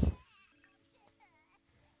 Thanks.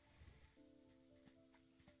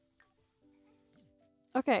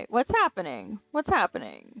 Okay, what's happening? What's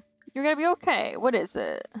happening? You're gonna be okay. What is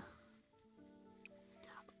it?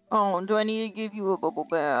 Oh, do I need to give you a bubble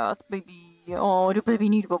bath, baby? Oh, do baby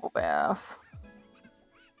need a bubble bath?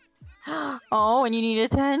 Oh, and you need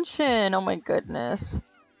attention. Oh my goodness.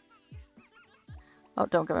 Oh,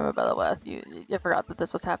 don't give him a bubble bath. You forgot that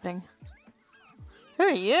this was happening. Who are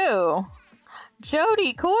you?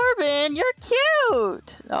 Jody Corbin, you're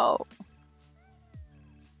cute! Oh.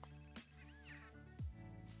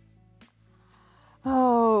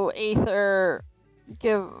 Oh, Aether.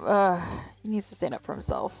 He needs to stand up for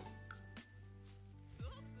himself.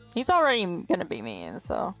 He's already gonna be mean,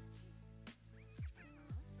 so.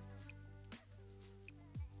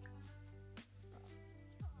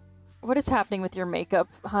 What is happening with your makeup,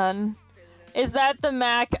 hun? Is that the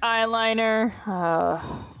MAC eyeliner?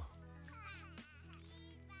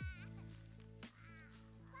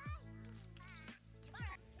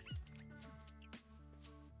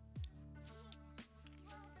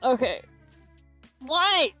 Okay.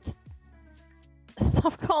 What?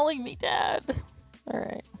 Stop calling me Dad.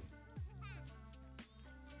 Alright.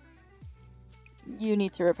 You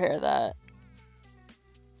need to repair that.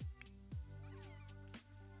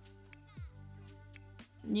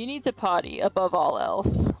 You need to potty above all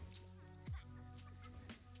else.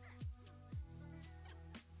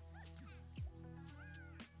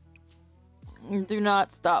 Do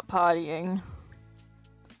not stop pottying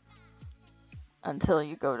until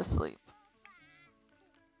you go to sleep.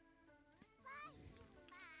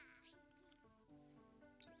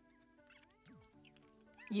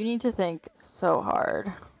 You need to think so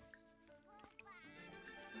hard.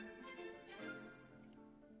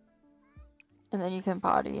 And then you can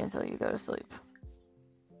potty until you go to sleep.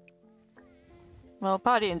 Well,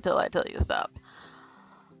 potty until I tell you to stop.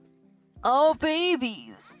 Oh,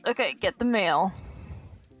 babies! Okay, get the mail.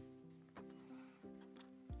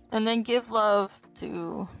 And then give love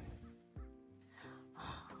to...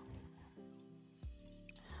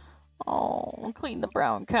 Oh, clean the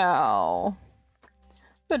brown cow.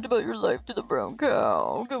 Vent about your life to the brown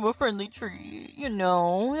cow. Give him a friendly treat, you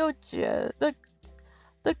know. Oh,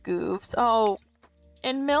 the goofs. Oh,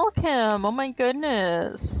 and milk him. Oh my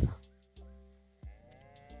goodness.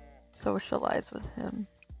 Socialize with him.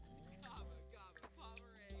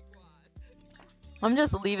 I'm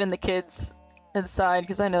just leaving the kids inside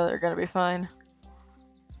because I know they're gonna be fine.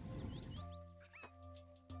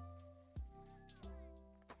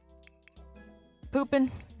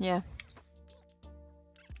 Pooping? Yeah.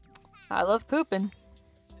 I love pooping.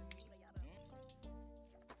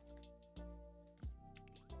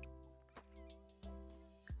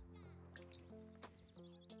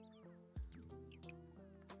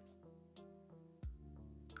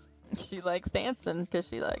 She likes dancing because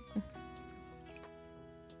she like.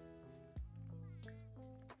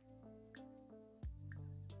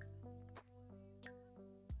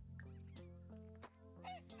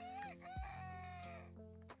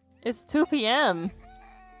 It's 2 p.m.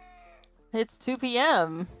 It's 2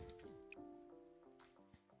 p.m.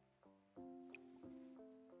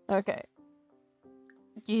 Okay.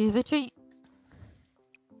 Give a treat.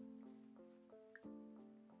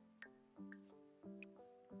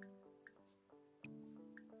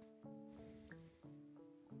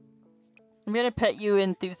 I'm gonna pet you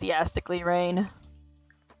enthusiastically, Rain.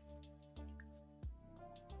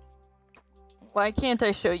 Why can't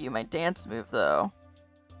I show you my dance move, though?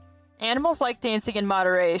 Animals like dancing in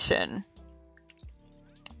moderation.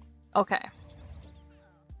 Okay.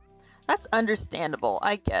 That's understandable.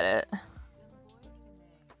 I get it.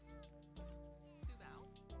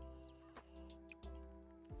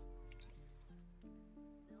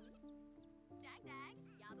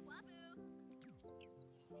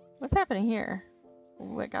 What's happening here?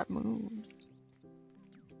 Ooh, I got moves.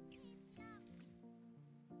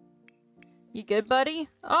 You good, buddy?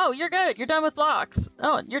 Oh, you're good. You're done with blocks.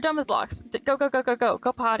 Oh, you're done with blocks. Go, go, go, go, go.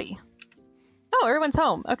 Go potty. Oh, everyone's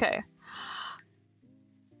home. Okay.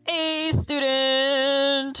 A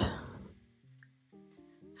student!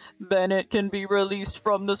 Bennett can be released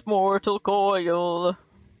from this mortal coil.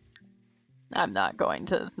 I'm not going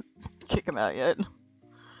to kick him out yet.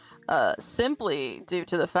 Simply due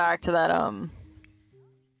to the fact that,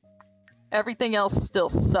 everything else still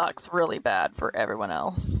sucks really bad for everyone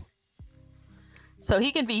else. So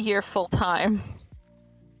he can be here full time.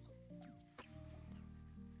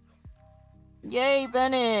 Yay,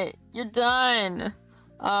 Bennett! You're done!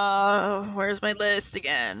 Where's my list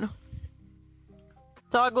again?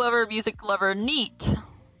 Dog lover, music lover, neat!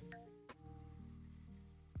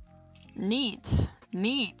 Neat.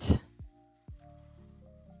 Neat.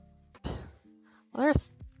 Well,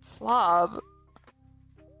 there's slob.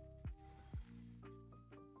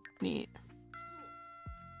 Neat.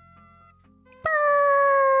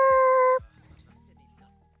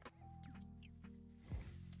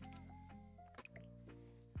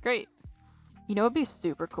 Great. You know what'd be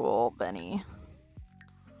super cool, Benny?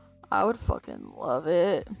 I would fucking love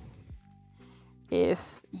it if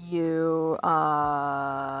you,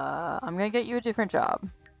 I'm gonna get you a different job.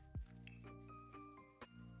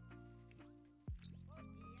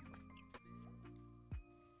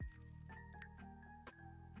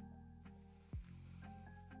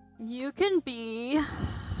 You can be...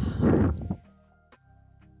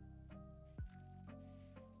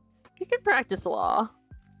 You can practice law.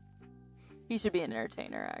 He should be an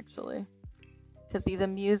entertainer, actually. Because he's a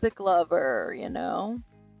music lover, you know?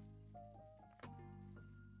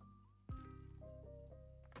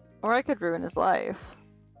 Or I could ruin his life.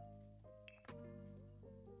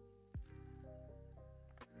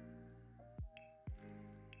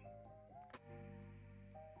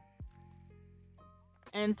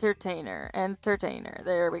 Entertainer. Entertainer.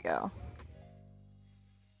 There we go.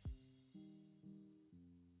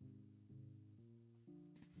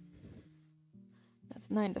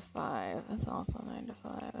 That's 9 to 5. It's also 9 to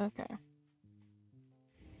 5. Okay.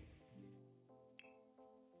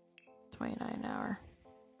 29 an hour.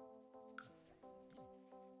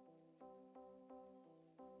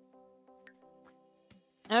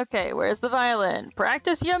 Okay, where's the violin?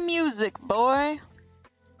 Practice your music, boy!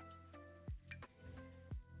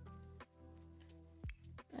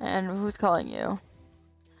 And who's calling you?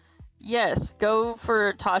 Yes, go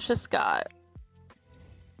for Tasha Scott.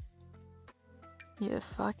 You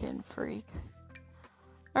fucking freak.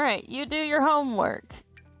 Alright, you do your homework.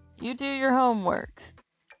 You do your homework.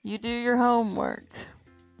 You do your homework.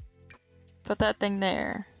 Put that thing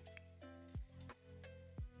there.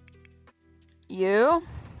 You?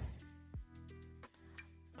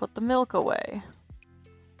 Put the milk away.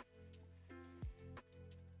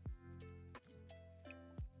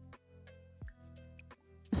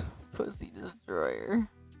 Pussy destroyer.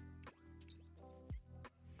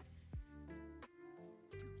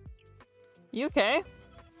 You okay?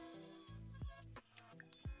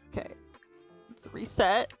 Okay. Let's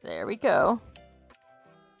reset. There we go.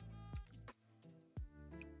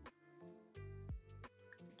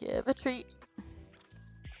 Give a treat.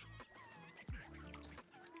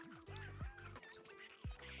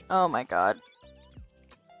 Oh my god.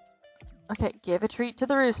 Okay, give a treat to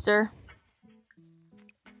the rooster.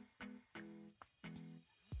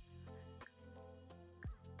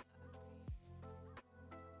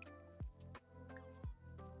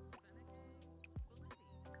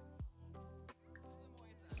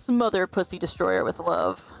 Smother pussy destroyer with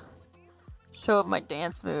love. Show up my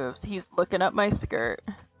dance moves. He's looking up my skirt.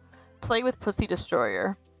 Play with Pussy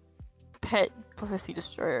Destroyer. Pet Pussy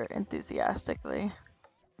Destroyer enthusiastically.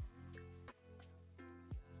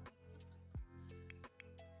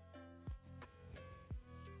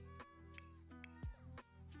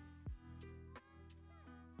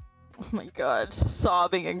 Oh my god,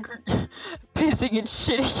 sobbing and pissing and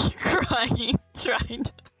shitting, crying, trying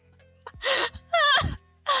to...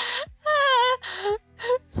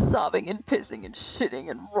 sobbing and pissing and shitting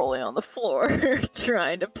and rolling on the floor,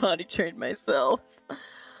 trying to potty train myself.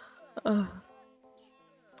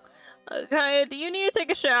 Okay, do you need to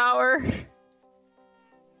take a shower?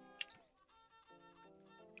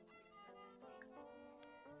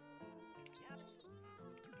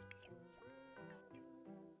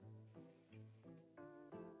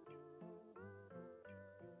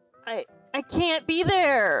 I can't be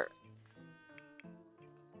there!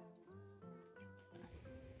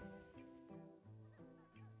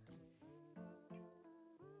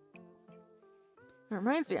 It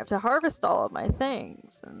reminds me, I have to harvest all of my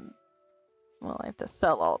things, and... well, I have to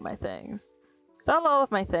sell all of my things. Sell all of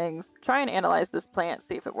my things. Try and analyze this plant,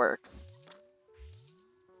 see if it works.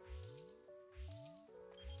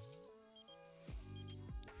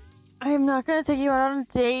 I am not gonna take you out on a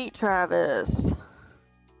date, Travis.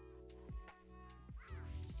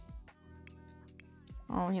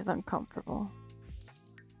 Oh, he's uncomfortable.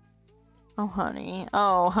 Oh, honey.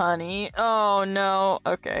 Oh, honey. Oh, no.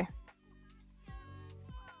 Okay.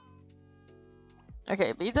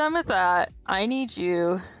 Okay, be done with that. I need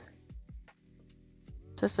you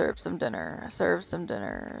to serve some dinner. Serve some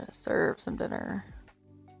dinner. Serve some dinner.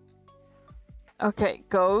 Okay,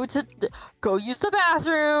 go use the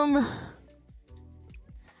bathroom.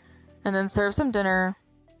 And then serve some dinner.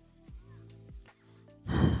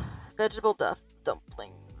 Vegetable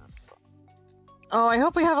dumplings. Oh, I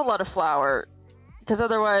hope we have a lot of flour. Because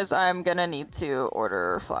otherwise I'm gonna need to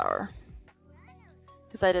order flour.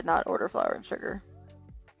 Because I did not order flour and sugar.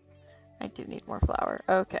 I do need more flour.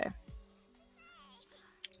 Okay.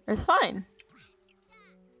 It's fine.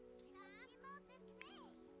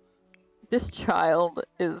 This child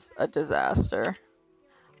is a disaster.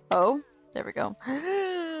 Oh, there we go.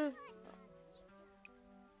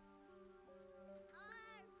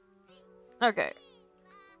 Okay.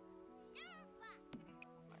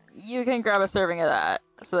 You can grab a serving of that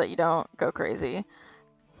so that you don't go crazy.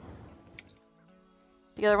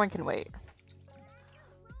 The other one can wait.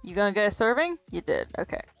 You gonna get a serving? You did.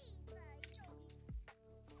 Okay.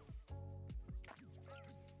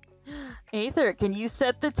 Aether, can you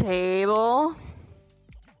set the table?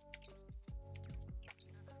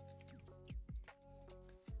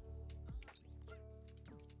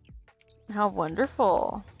 How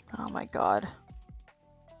wonderful. Oh my god.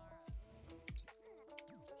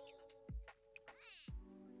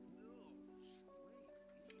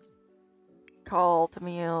 Call to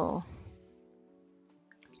meal.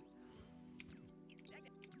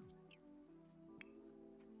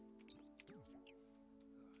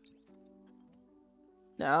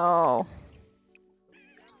 No.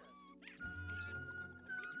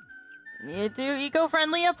 You do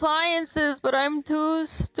eco-friendly appliances, but I'm too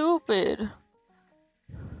stupid.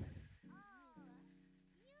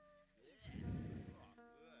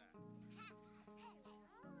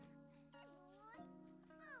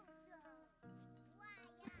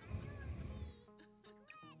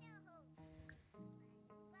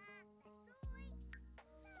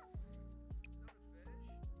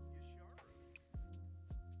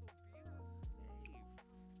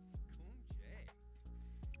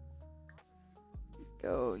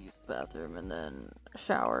 Go use the bathroom and then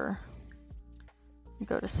shower. And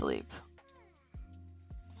go to sleep.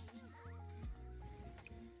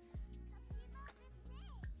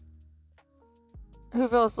 Who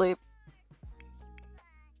fell asleep?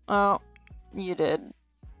 Oh, you did.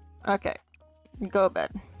 Okay. Go to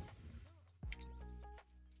bed.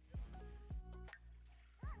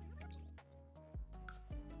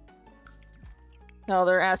 Oh,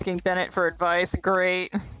 they're asking Bennett for advice.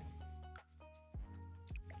 Great.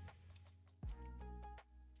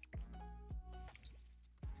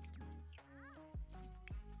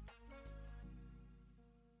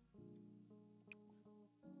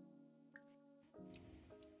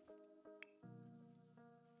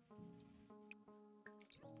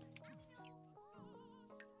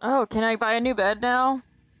 Oh, can I buy a new bed now?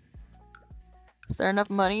 Is there enough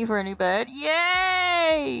money for a new bed?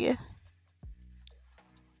 Yay!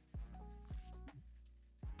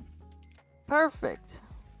 Perfect.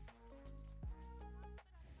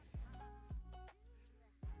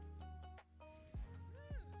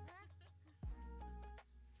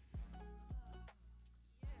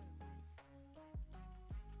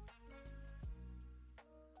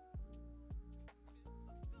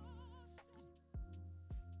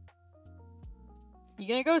 You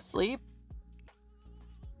gonna go sleep?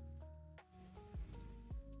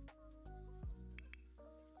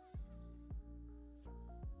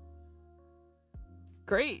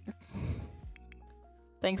 Great.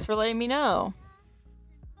 Thanks for letting me know.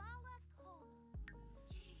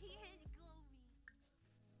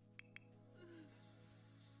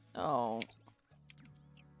 Oh.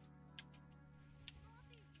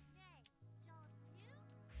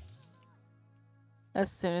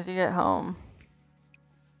 As soon as you get home.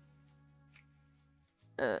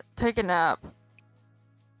 Take a nap.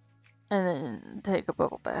 And then take a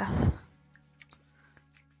bubble bath.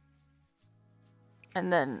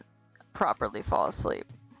 And then properly fall asleep.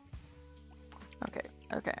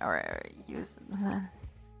 Okay, alright. Use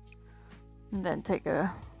and then take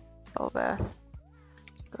a bubble bath.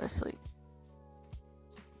 Go to sleep.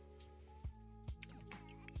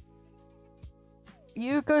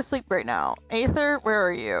 You go to sleep right now. Aether, where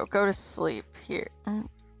are you? Go to sleep. Here.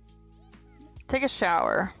 Take a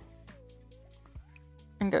shower.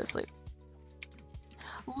 And go to sleep.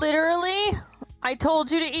 Literally? I told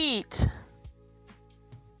you to eat.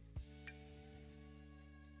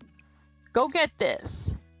 Go get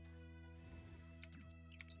this.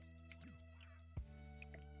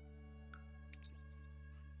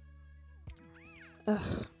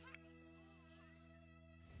 Ugh.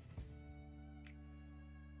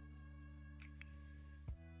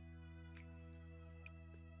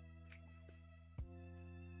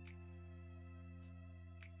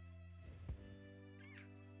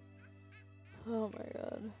 Oh my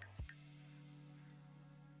god.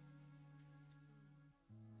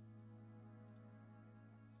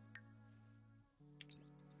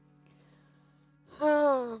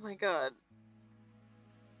 Oh my god.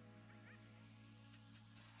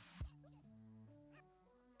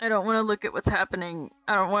 I don't want to look at what's happening.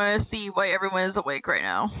 I don't want to see why everyone is awake right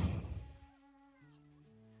now.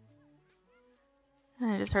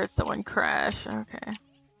 I just heard someone crash. Okay.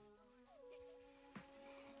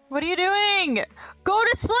 What are you doing? Go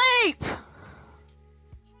to sleep!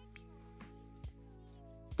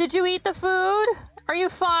 Did you eat the food? Are you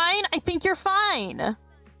fine? I think you're fine.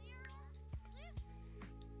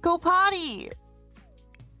 Go potty.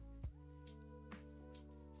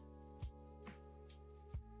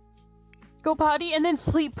 Go potty and then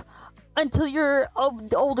sleep until you're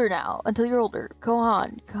older now. Until you're older. Go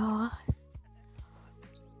on. Go on.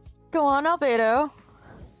 Go on, Albedo.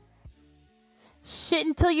 Shit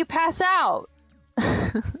until you pass out.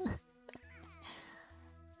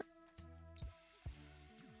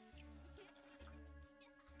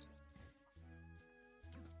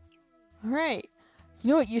 Alright. You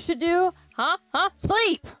know what you should do? Huh?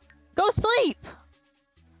 Sleep! Go sleep!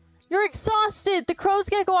 You're exhausted! The crow's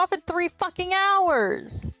gonna go off in 3 fucking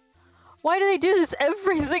hours! Why do they do this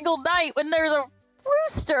every single night when there's a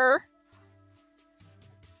rooster?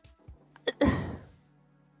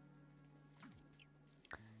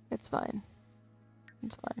 It's fine.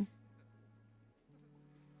 It's fine.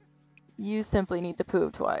 You simply need to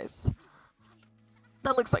poo twice.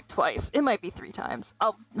 That looks like twice. It might be 3 times.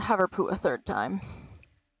 I'll have her poo a 3rd time.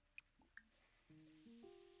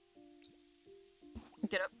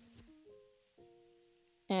 Get up.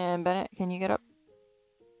 And Bennett, can you get up?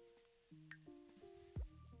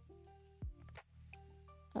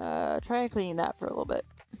 Try cleaning that for a little bit.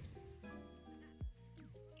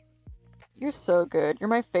 You're so good. You're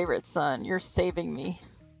my favorite son. You're saving me.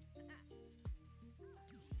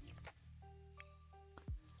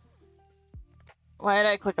 Why did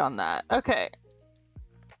I click on that? Okay.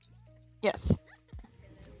 Yes.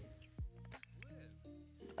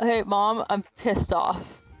 Hey, Mom, I'm pissed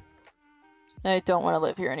off. I don't want to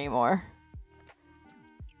live here anymore.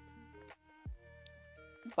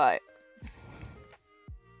 Bye.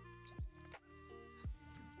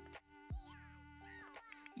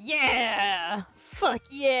 Yeah! Fuck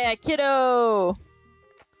yeah, kiddo!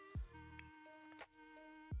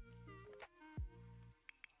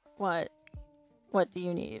 What? What do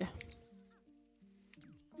you need?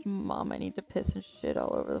 Mom, I need to piss and shit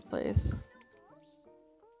all over the place.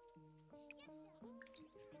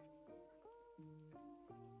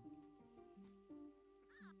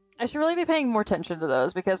 I should really be paying more attention to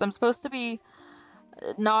those because I'm supposed to be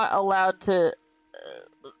not allowed to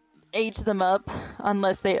age them up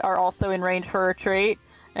unless they are also in range for a trait.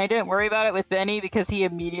 And I didn't worry about it with Benny because he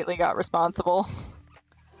immediately got responsible.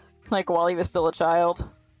 Like while he was still a child.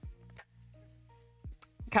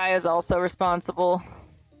 Kaya's also responsible.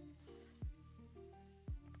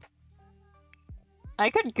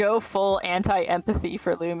 I could go full anti-empathy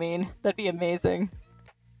for Lumine. That'd be amazing.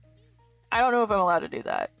 I don't know if I'm allowed to do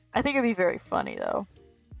that. I think it'd be very funny though.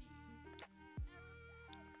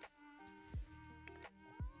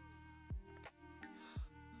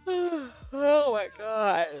 Oh my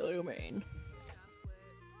god, Lumaine.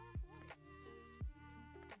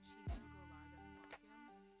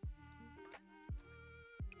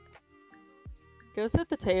 Go sit at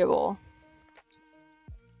the table.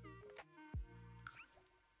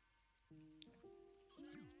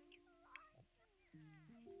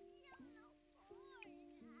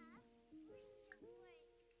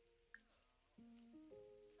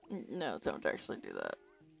 No, don't actually do that.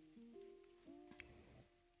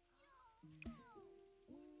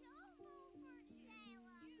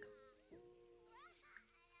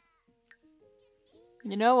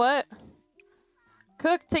 You know what?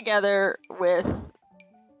 Cook together with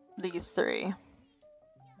these three.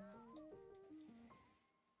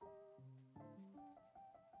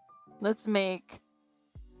 Let's make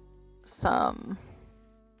some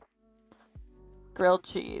grilled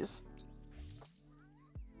cheese.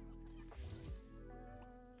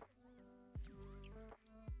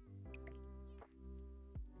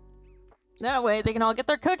 That way they can all get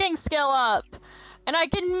their cooking skill up. And I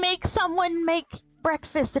can make someone make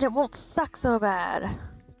breakfast and it won't suck so bad.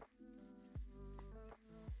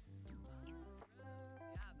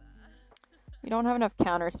 We don't have enough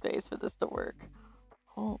counter space for this to work.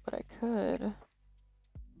 Oh, but I could.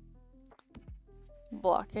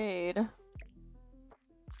 Blockade.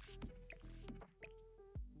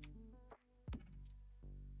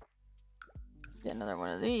 Get another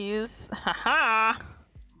one of these. Haha!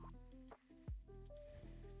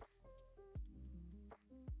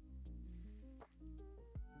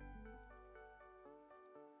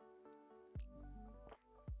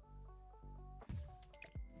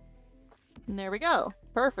 And there we go.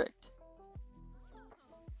 Perfect.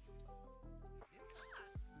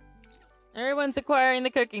 Everyone's acquiring the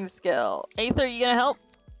cooking skill. Aether, you gonna help?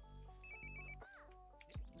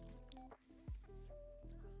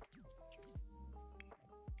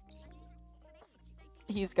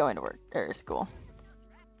 He's going to work or school.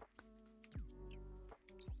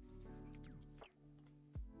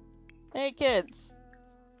 Hey kids.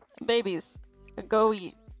 Babies. Go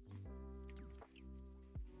eat.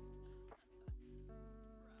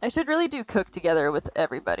 I should really do cook together with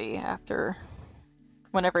everybody after,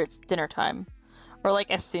 whenever it's dinner time. Or like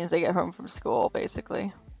as soon as they get home from school,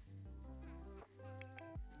 basically.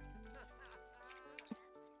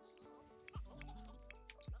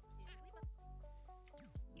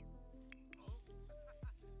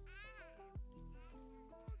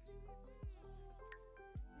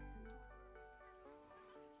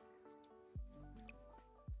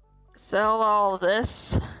 Sell all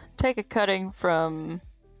this. Take a cutting from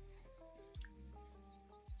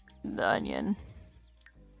the onion.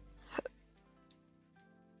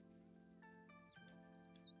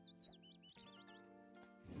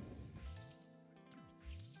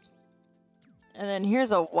 And then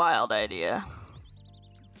here's a wild idea.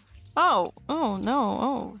 Oh no,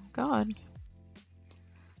 oh god.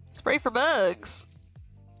 Spray for bugs.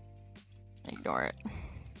 Ignore it.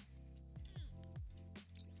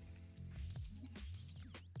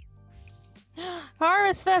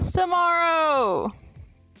 Harvest Fest tomorrow!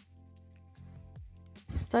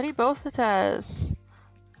 Study both the tests.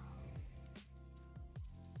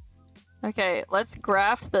 Okay, let's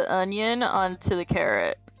graft the onion onto the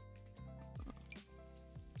carrot.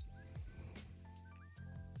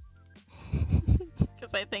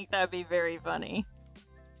 Because I think that'd be very funny.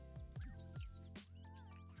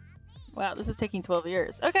 Wow, this is taking 12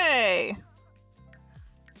 years. Okay!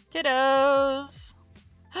 Kiddos!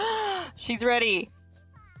 She's ready.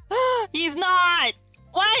 He's not!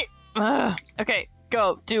 What? Okay,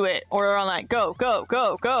 go, do it. Order online. Go, go,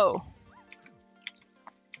 go, go.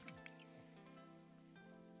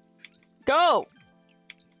 Go!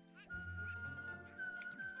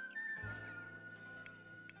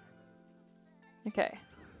 Okay.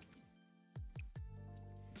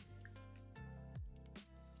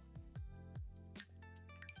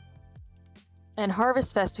 And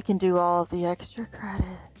Harvest Fest, we can do all of the extra credit.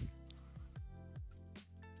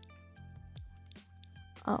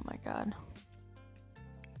 Oh my god.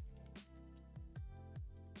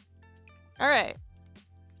 Alright.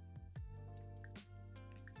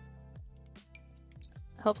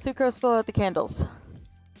 Help Sucrose blow out the candles.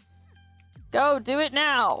 Go, do it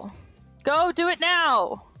now! Go, do it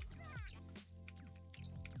now!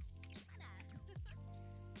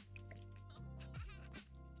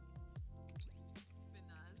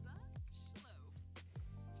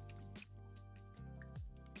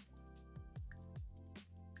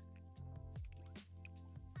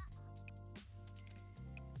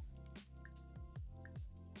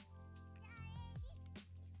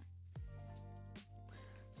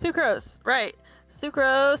 Sucrose, right.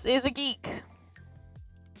 Sucrose is a geek.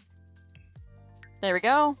 There we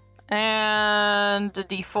go. And a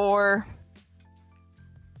D4.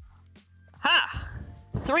 Ha!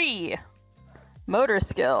 3. Motor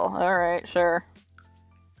skill. Alright, sure.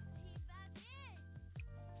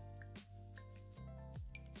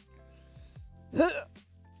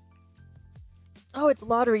 Oh, it's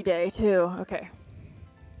lottery day too. Okay.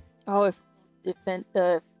 Oh, if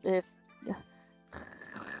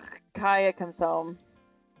Kaya comes home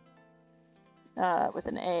with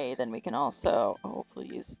an A, then we can also, oh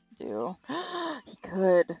please do. He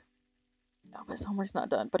could. Oh, but his homework's not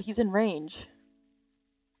done, but he's in range.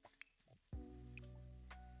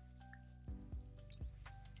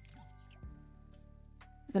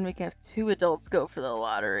 Then we can have 2 adults go for the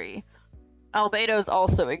lottery. Albedo's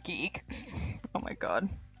also a geek. Oh my god.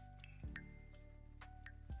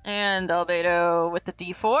 And Albedo with the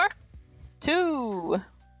D4. 2!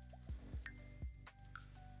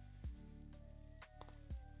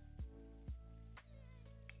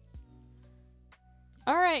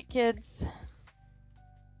 Alright, kids.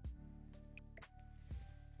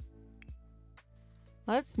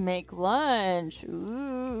 Let's make lunch.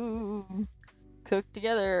 Ooh. Cooked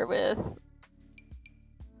together with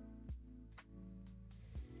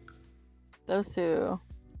those 2.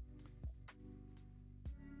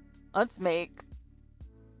 Let's make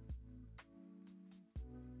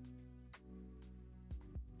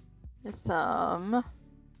some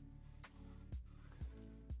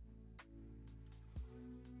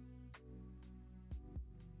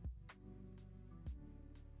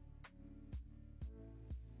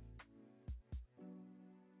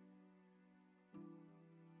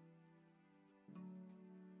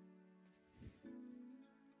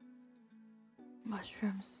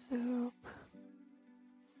mushroom soup.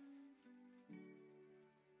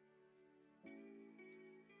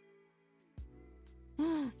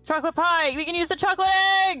 Chocolate pie! We can use the chocolate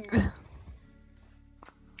egg!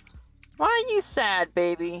 Why are you sad,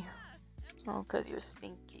 baby? Oh, 'cause you're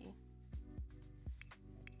stinky.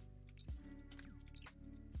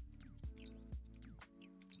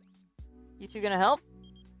 You two gonna help?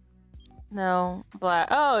 No, Vlad.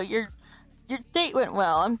 Oh, your date went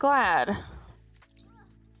well. I'm glad.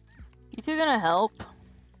 You two gonna help?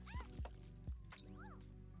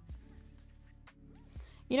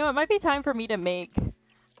 You know, it might be time for me to make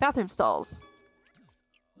bathroom stalls.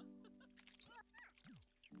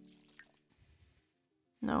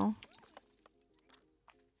 No.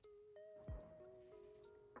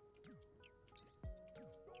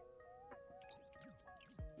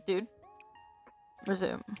 Dude.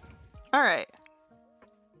 Resume. Alright.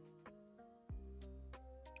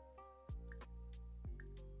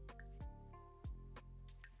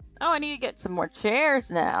 Oh, I need to get some more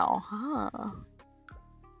chairs now. Huh.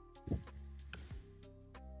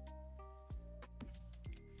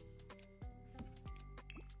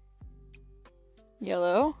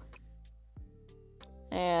 Yellow.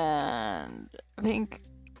 And pink.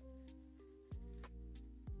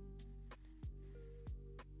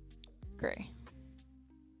 Gray.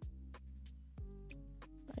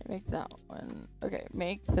 Right, make that one. Okay,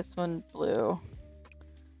 make this one blue.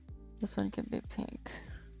 This one can be pink.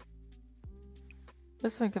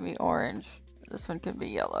 This one can be orange. This one can be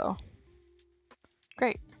yellow.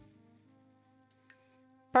 Great.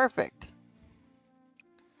 Perfect.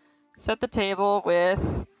 Set the table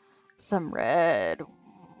with some red.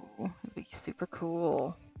 Ooh, it'd be super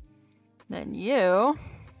cool. Then you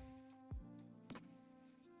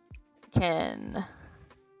can,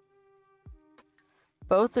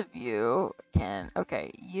 both of you can, okay,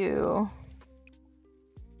 you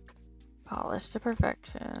polish to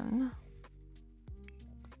perfection.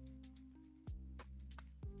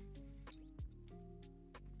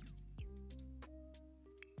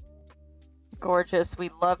 Gorgeous, we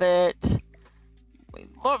love it. We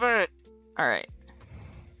love it. All right.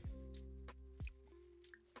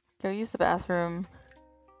 Go use the bathroom.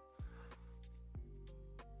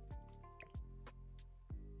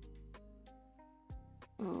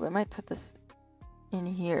 Ooh, I might put this in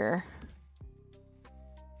here.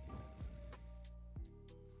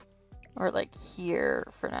 Or like here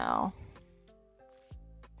for now.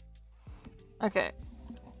 Okay.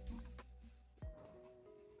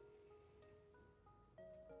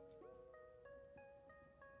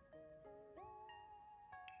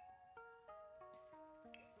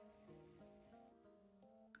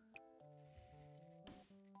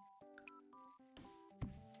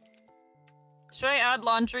 Should I add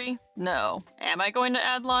laundry? No. Am I going to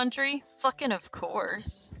add laundry? Fucking of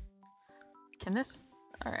course. Can this?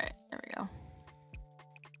 Alright, there we go.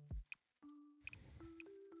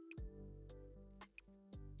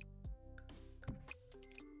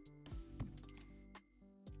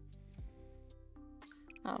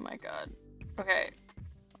 Oh my god. Okay.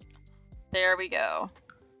 There we go.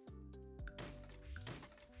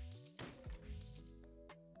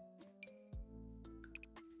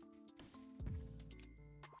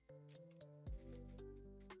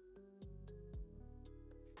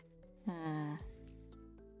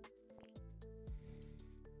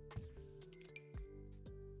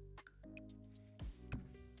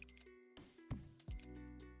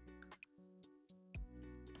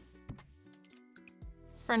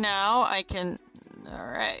 For now, I can...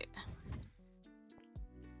 Alright.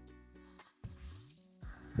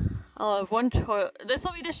 I'll have one toilet. This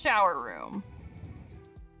will be the shower room.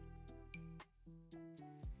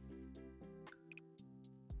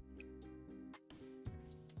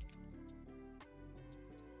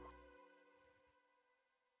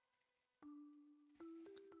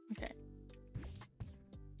 Okay.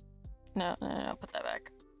 No, put that back.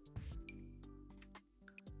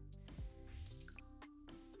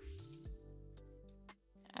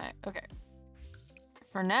 Alright, okay.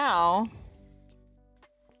 For now,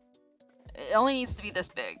 it only needs to be this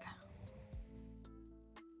big.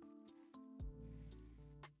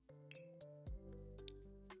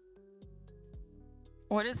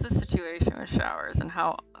 What is the situation with showers and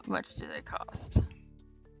how much do they cost?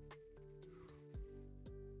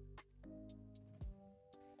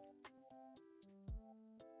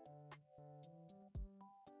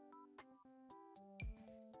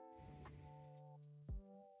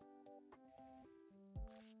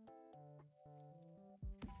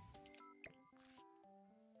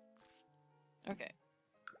 Okay.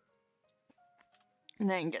 And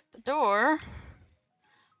then get the door.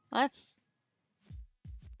 Let's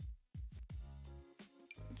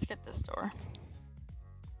get this door.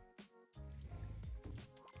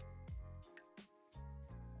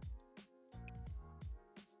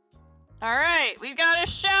 All right, we've got a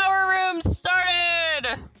shower room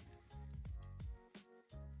started.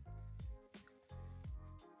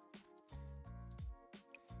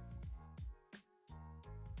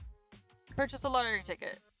 Purchase a lottery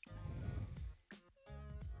ticket.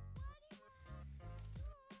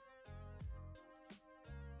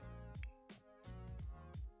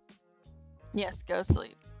 Yes, go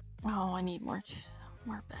sleep. Oh, I need more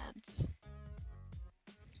beds.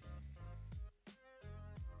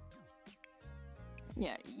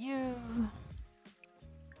 Yeah, you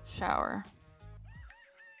shower.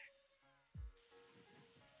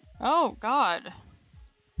 Oh God.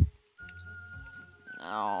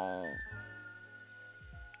 No.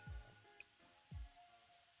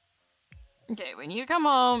 Okay, when you come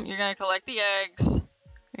home, you're gonna collect the eggs. You're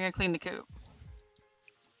gonna clean the coop.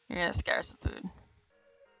 You're gonna scour some food.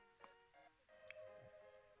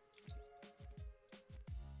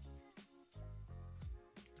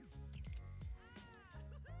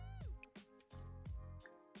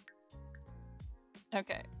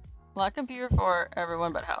 Okay. Lock computer for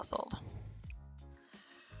everyone but household.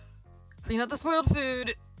 Clean up the spoiled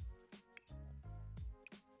food.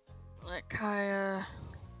 Let Kaya...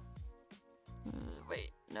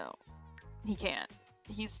 wait, no. He can't.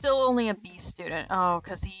 He's still only a B student. Oh,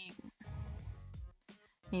 because he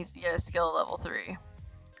needs to get a skill level 3.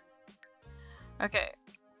 Okay.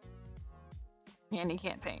 And he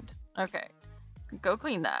can't paint. Okay. Go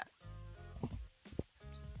clean that.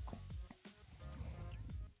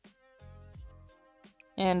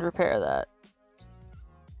 And repair that.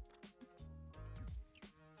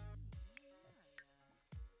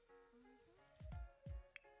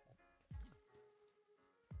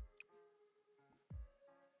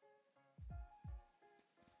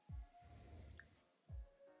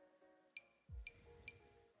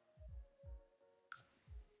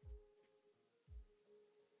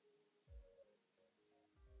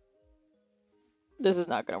 This is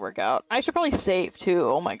not gonna work out. I should probably save too.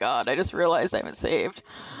 Oh my god, I just realized I haven't saved.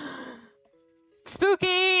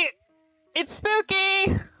 Spooky! It's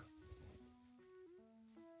spooky!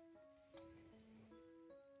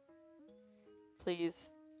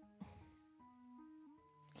 Please.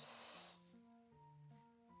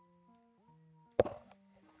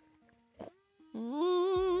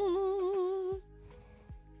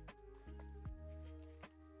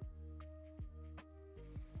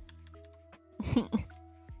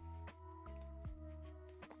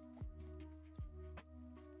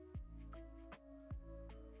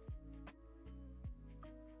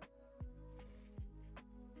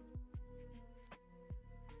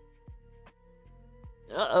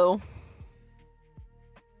 Uh-oh.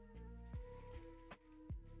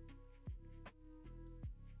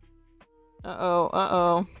 Uh-oh,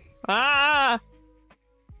 uh-oh. Ah!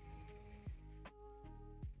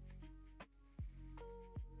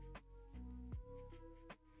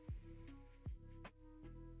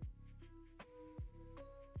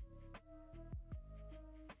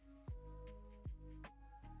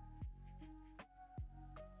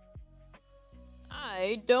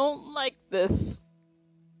 I don't like this.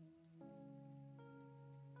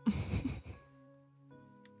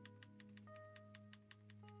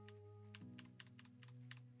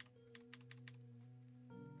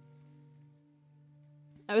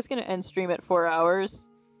 I was gonna end stream at 4 hours,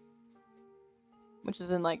 which is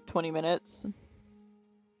in like 20 minutes.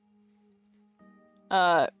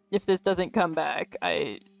 If this doesn't come back,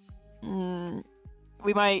 we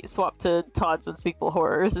might swap to Todd's Unspeakable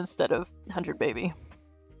Horrors instead of 100 Baby.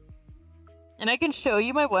 And I can show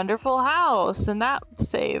you my wonderful house and that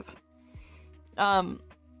save. I'm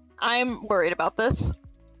worried about this.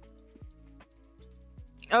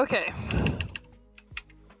 Okay.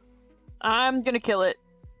 I'm gonna kill it.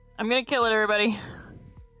 I'm gonna kill it, everybody.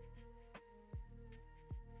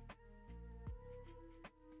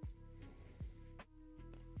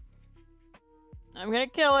 I'm gonna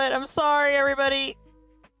kill it. I'm sorry, everybody.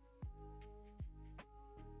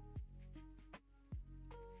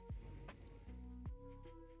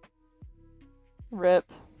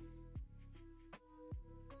 Rip.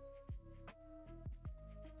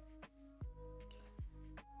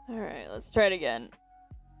 Alright, let's try it again.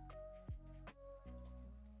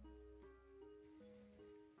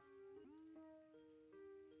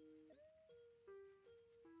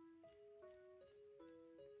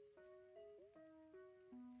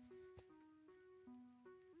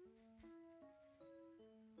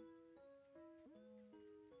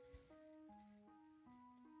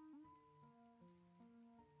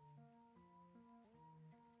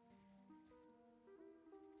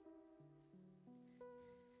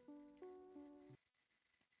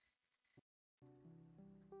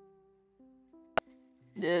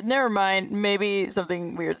 Never mind. Maybe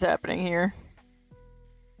something weird's happening here.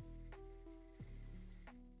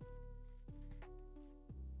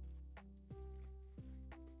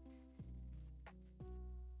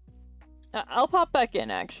 I'll pop back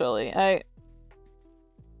in, actually.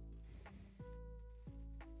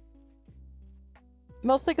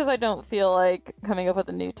 Mostly because I don't feel like coming up with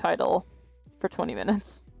a new title for 20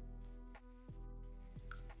 minutes.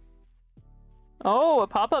 Oh, a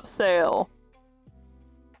pop-up sale.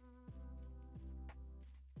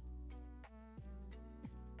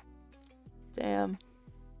 Damn.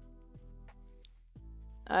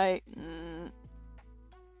 I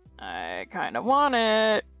kind of want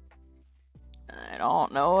it. I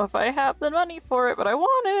don't know if I have the money for it, but I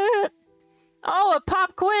want it. Oh, a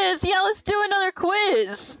pop quiz! Yeah, let's do another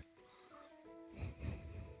quiz!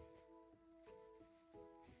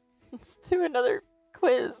 Let's do another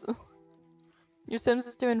quiz. Your Sims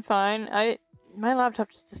is doing fine. My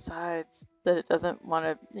laptop just decides that it doesn't want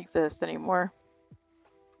to exist anymore.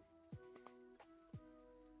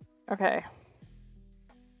 Okay.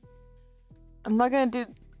 I'm not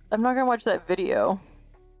gonna watch that video.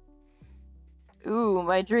 Ooh,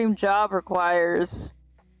 my dream job requires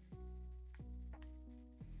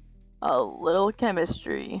a little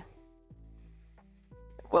chemistry.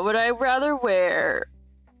 What would I rather wear?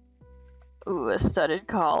 Ooh, a studded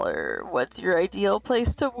collar. What's your ideal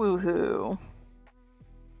place to woohoo?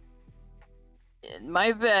 In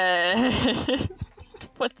my bed.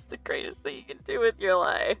 What's the greatest thing you can do with your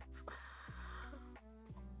life?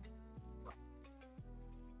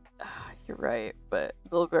 You're right, but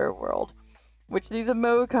vulgar world. Which of these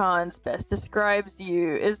emoticons best describes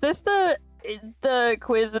you? Is this the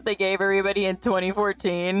quiz that they gave everybody in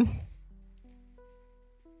 2014?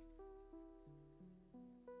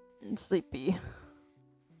 I'm sleepy.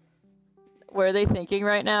 What are they thinking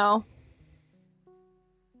right now?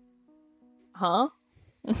 Huh?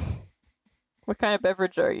 What kind of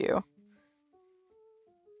beverage are you?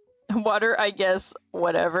 Water, I guess,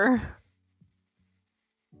 whatever.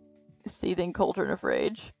 Seething cauldron of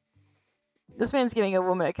rage. This man's giving a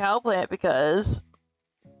woman a cow plant because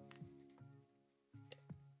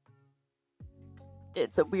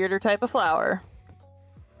it's a weirder type of flower.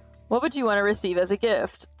 What would you want to receive as a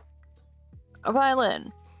gift? A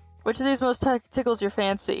violin. Which of these most tickles your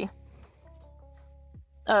fancy?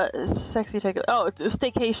 Sexy tickle. Oh,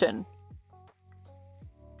 staycation.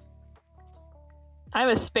 I'm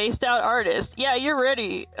a spaced out artist. Yeah, you're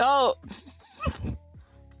ready. Oh.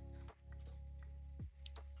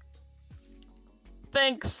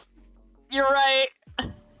 Thanks. You're right.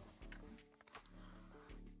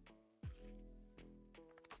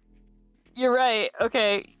 You're right.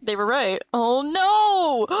 Okay, they were right. Oh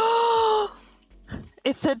no!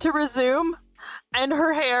 It said to resume, and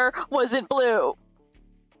her hair wasn't blue.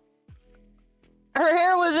 Her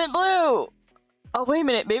hair wasn't blue! Oh, wait a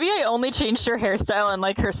minute. Maybe I only changed her hairstyle and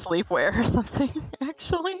like her sleepwear or something,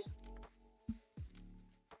 actually.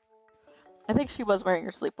 I think she was wearing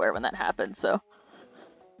her sleepwear when that happened, so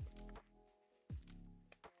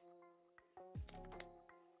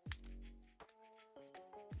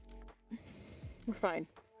We're fine.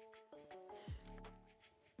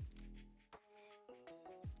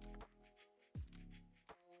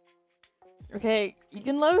 Okay, you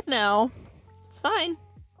can load now. It's fine.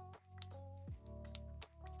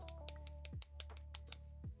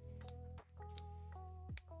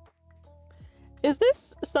 Is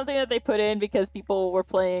this something that they put in because people were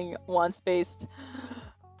playing once-based?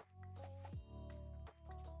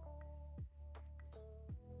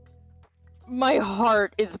 My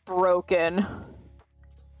heart is broken.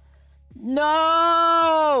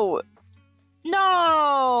 No!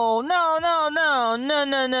 No! No, no, no, no,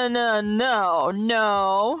 no, no, no, no,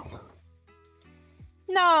 no.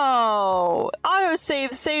 No!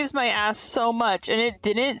 Autosave saves my ass so much, and it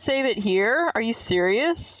didn't save it here? Are you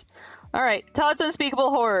serious? Alright, Todd's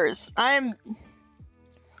Unspeakable Horrors. We're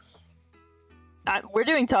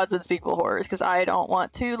doing Todd's Unspeakable Horrors, because I don't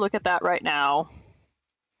want to look at that right now.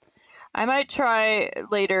 I might try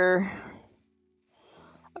later.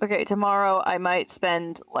 Okay, tomorrow I might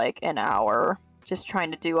spend like an hour just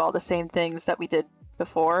trying to do all the same things that we did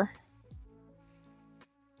before.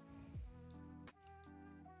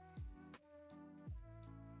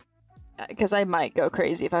 Because I might go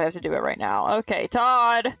crazy if I have to do it right now. Okay,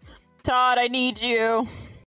 Todd! Todd, I need you!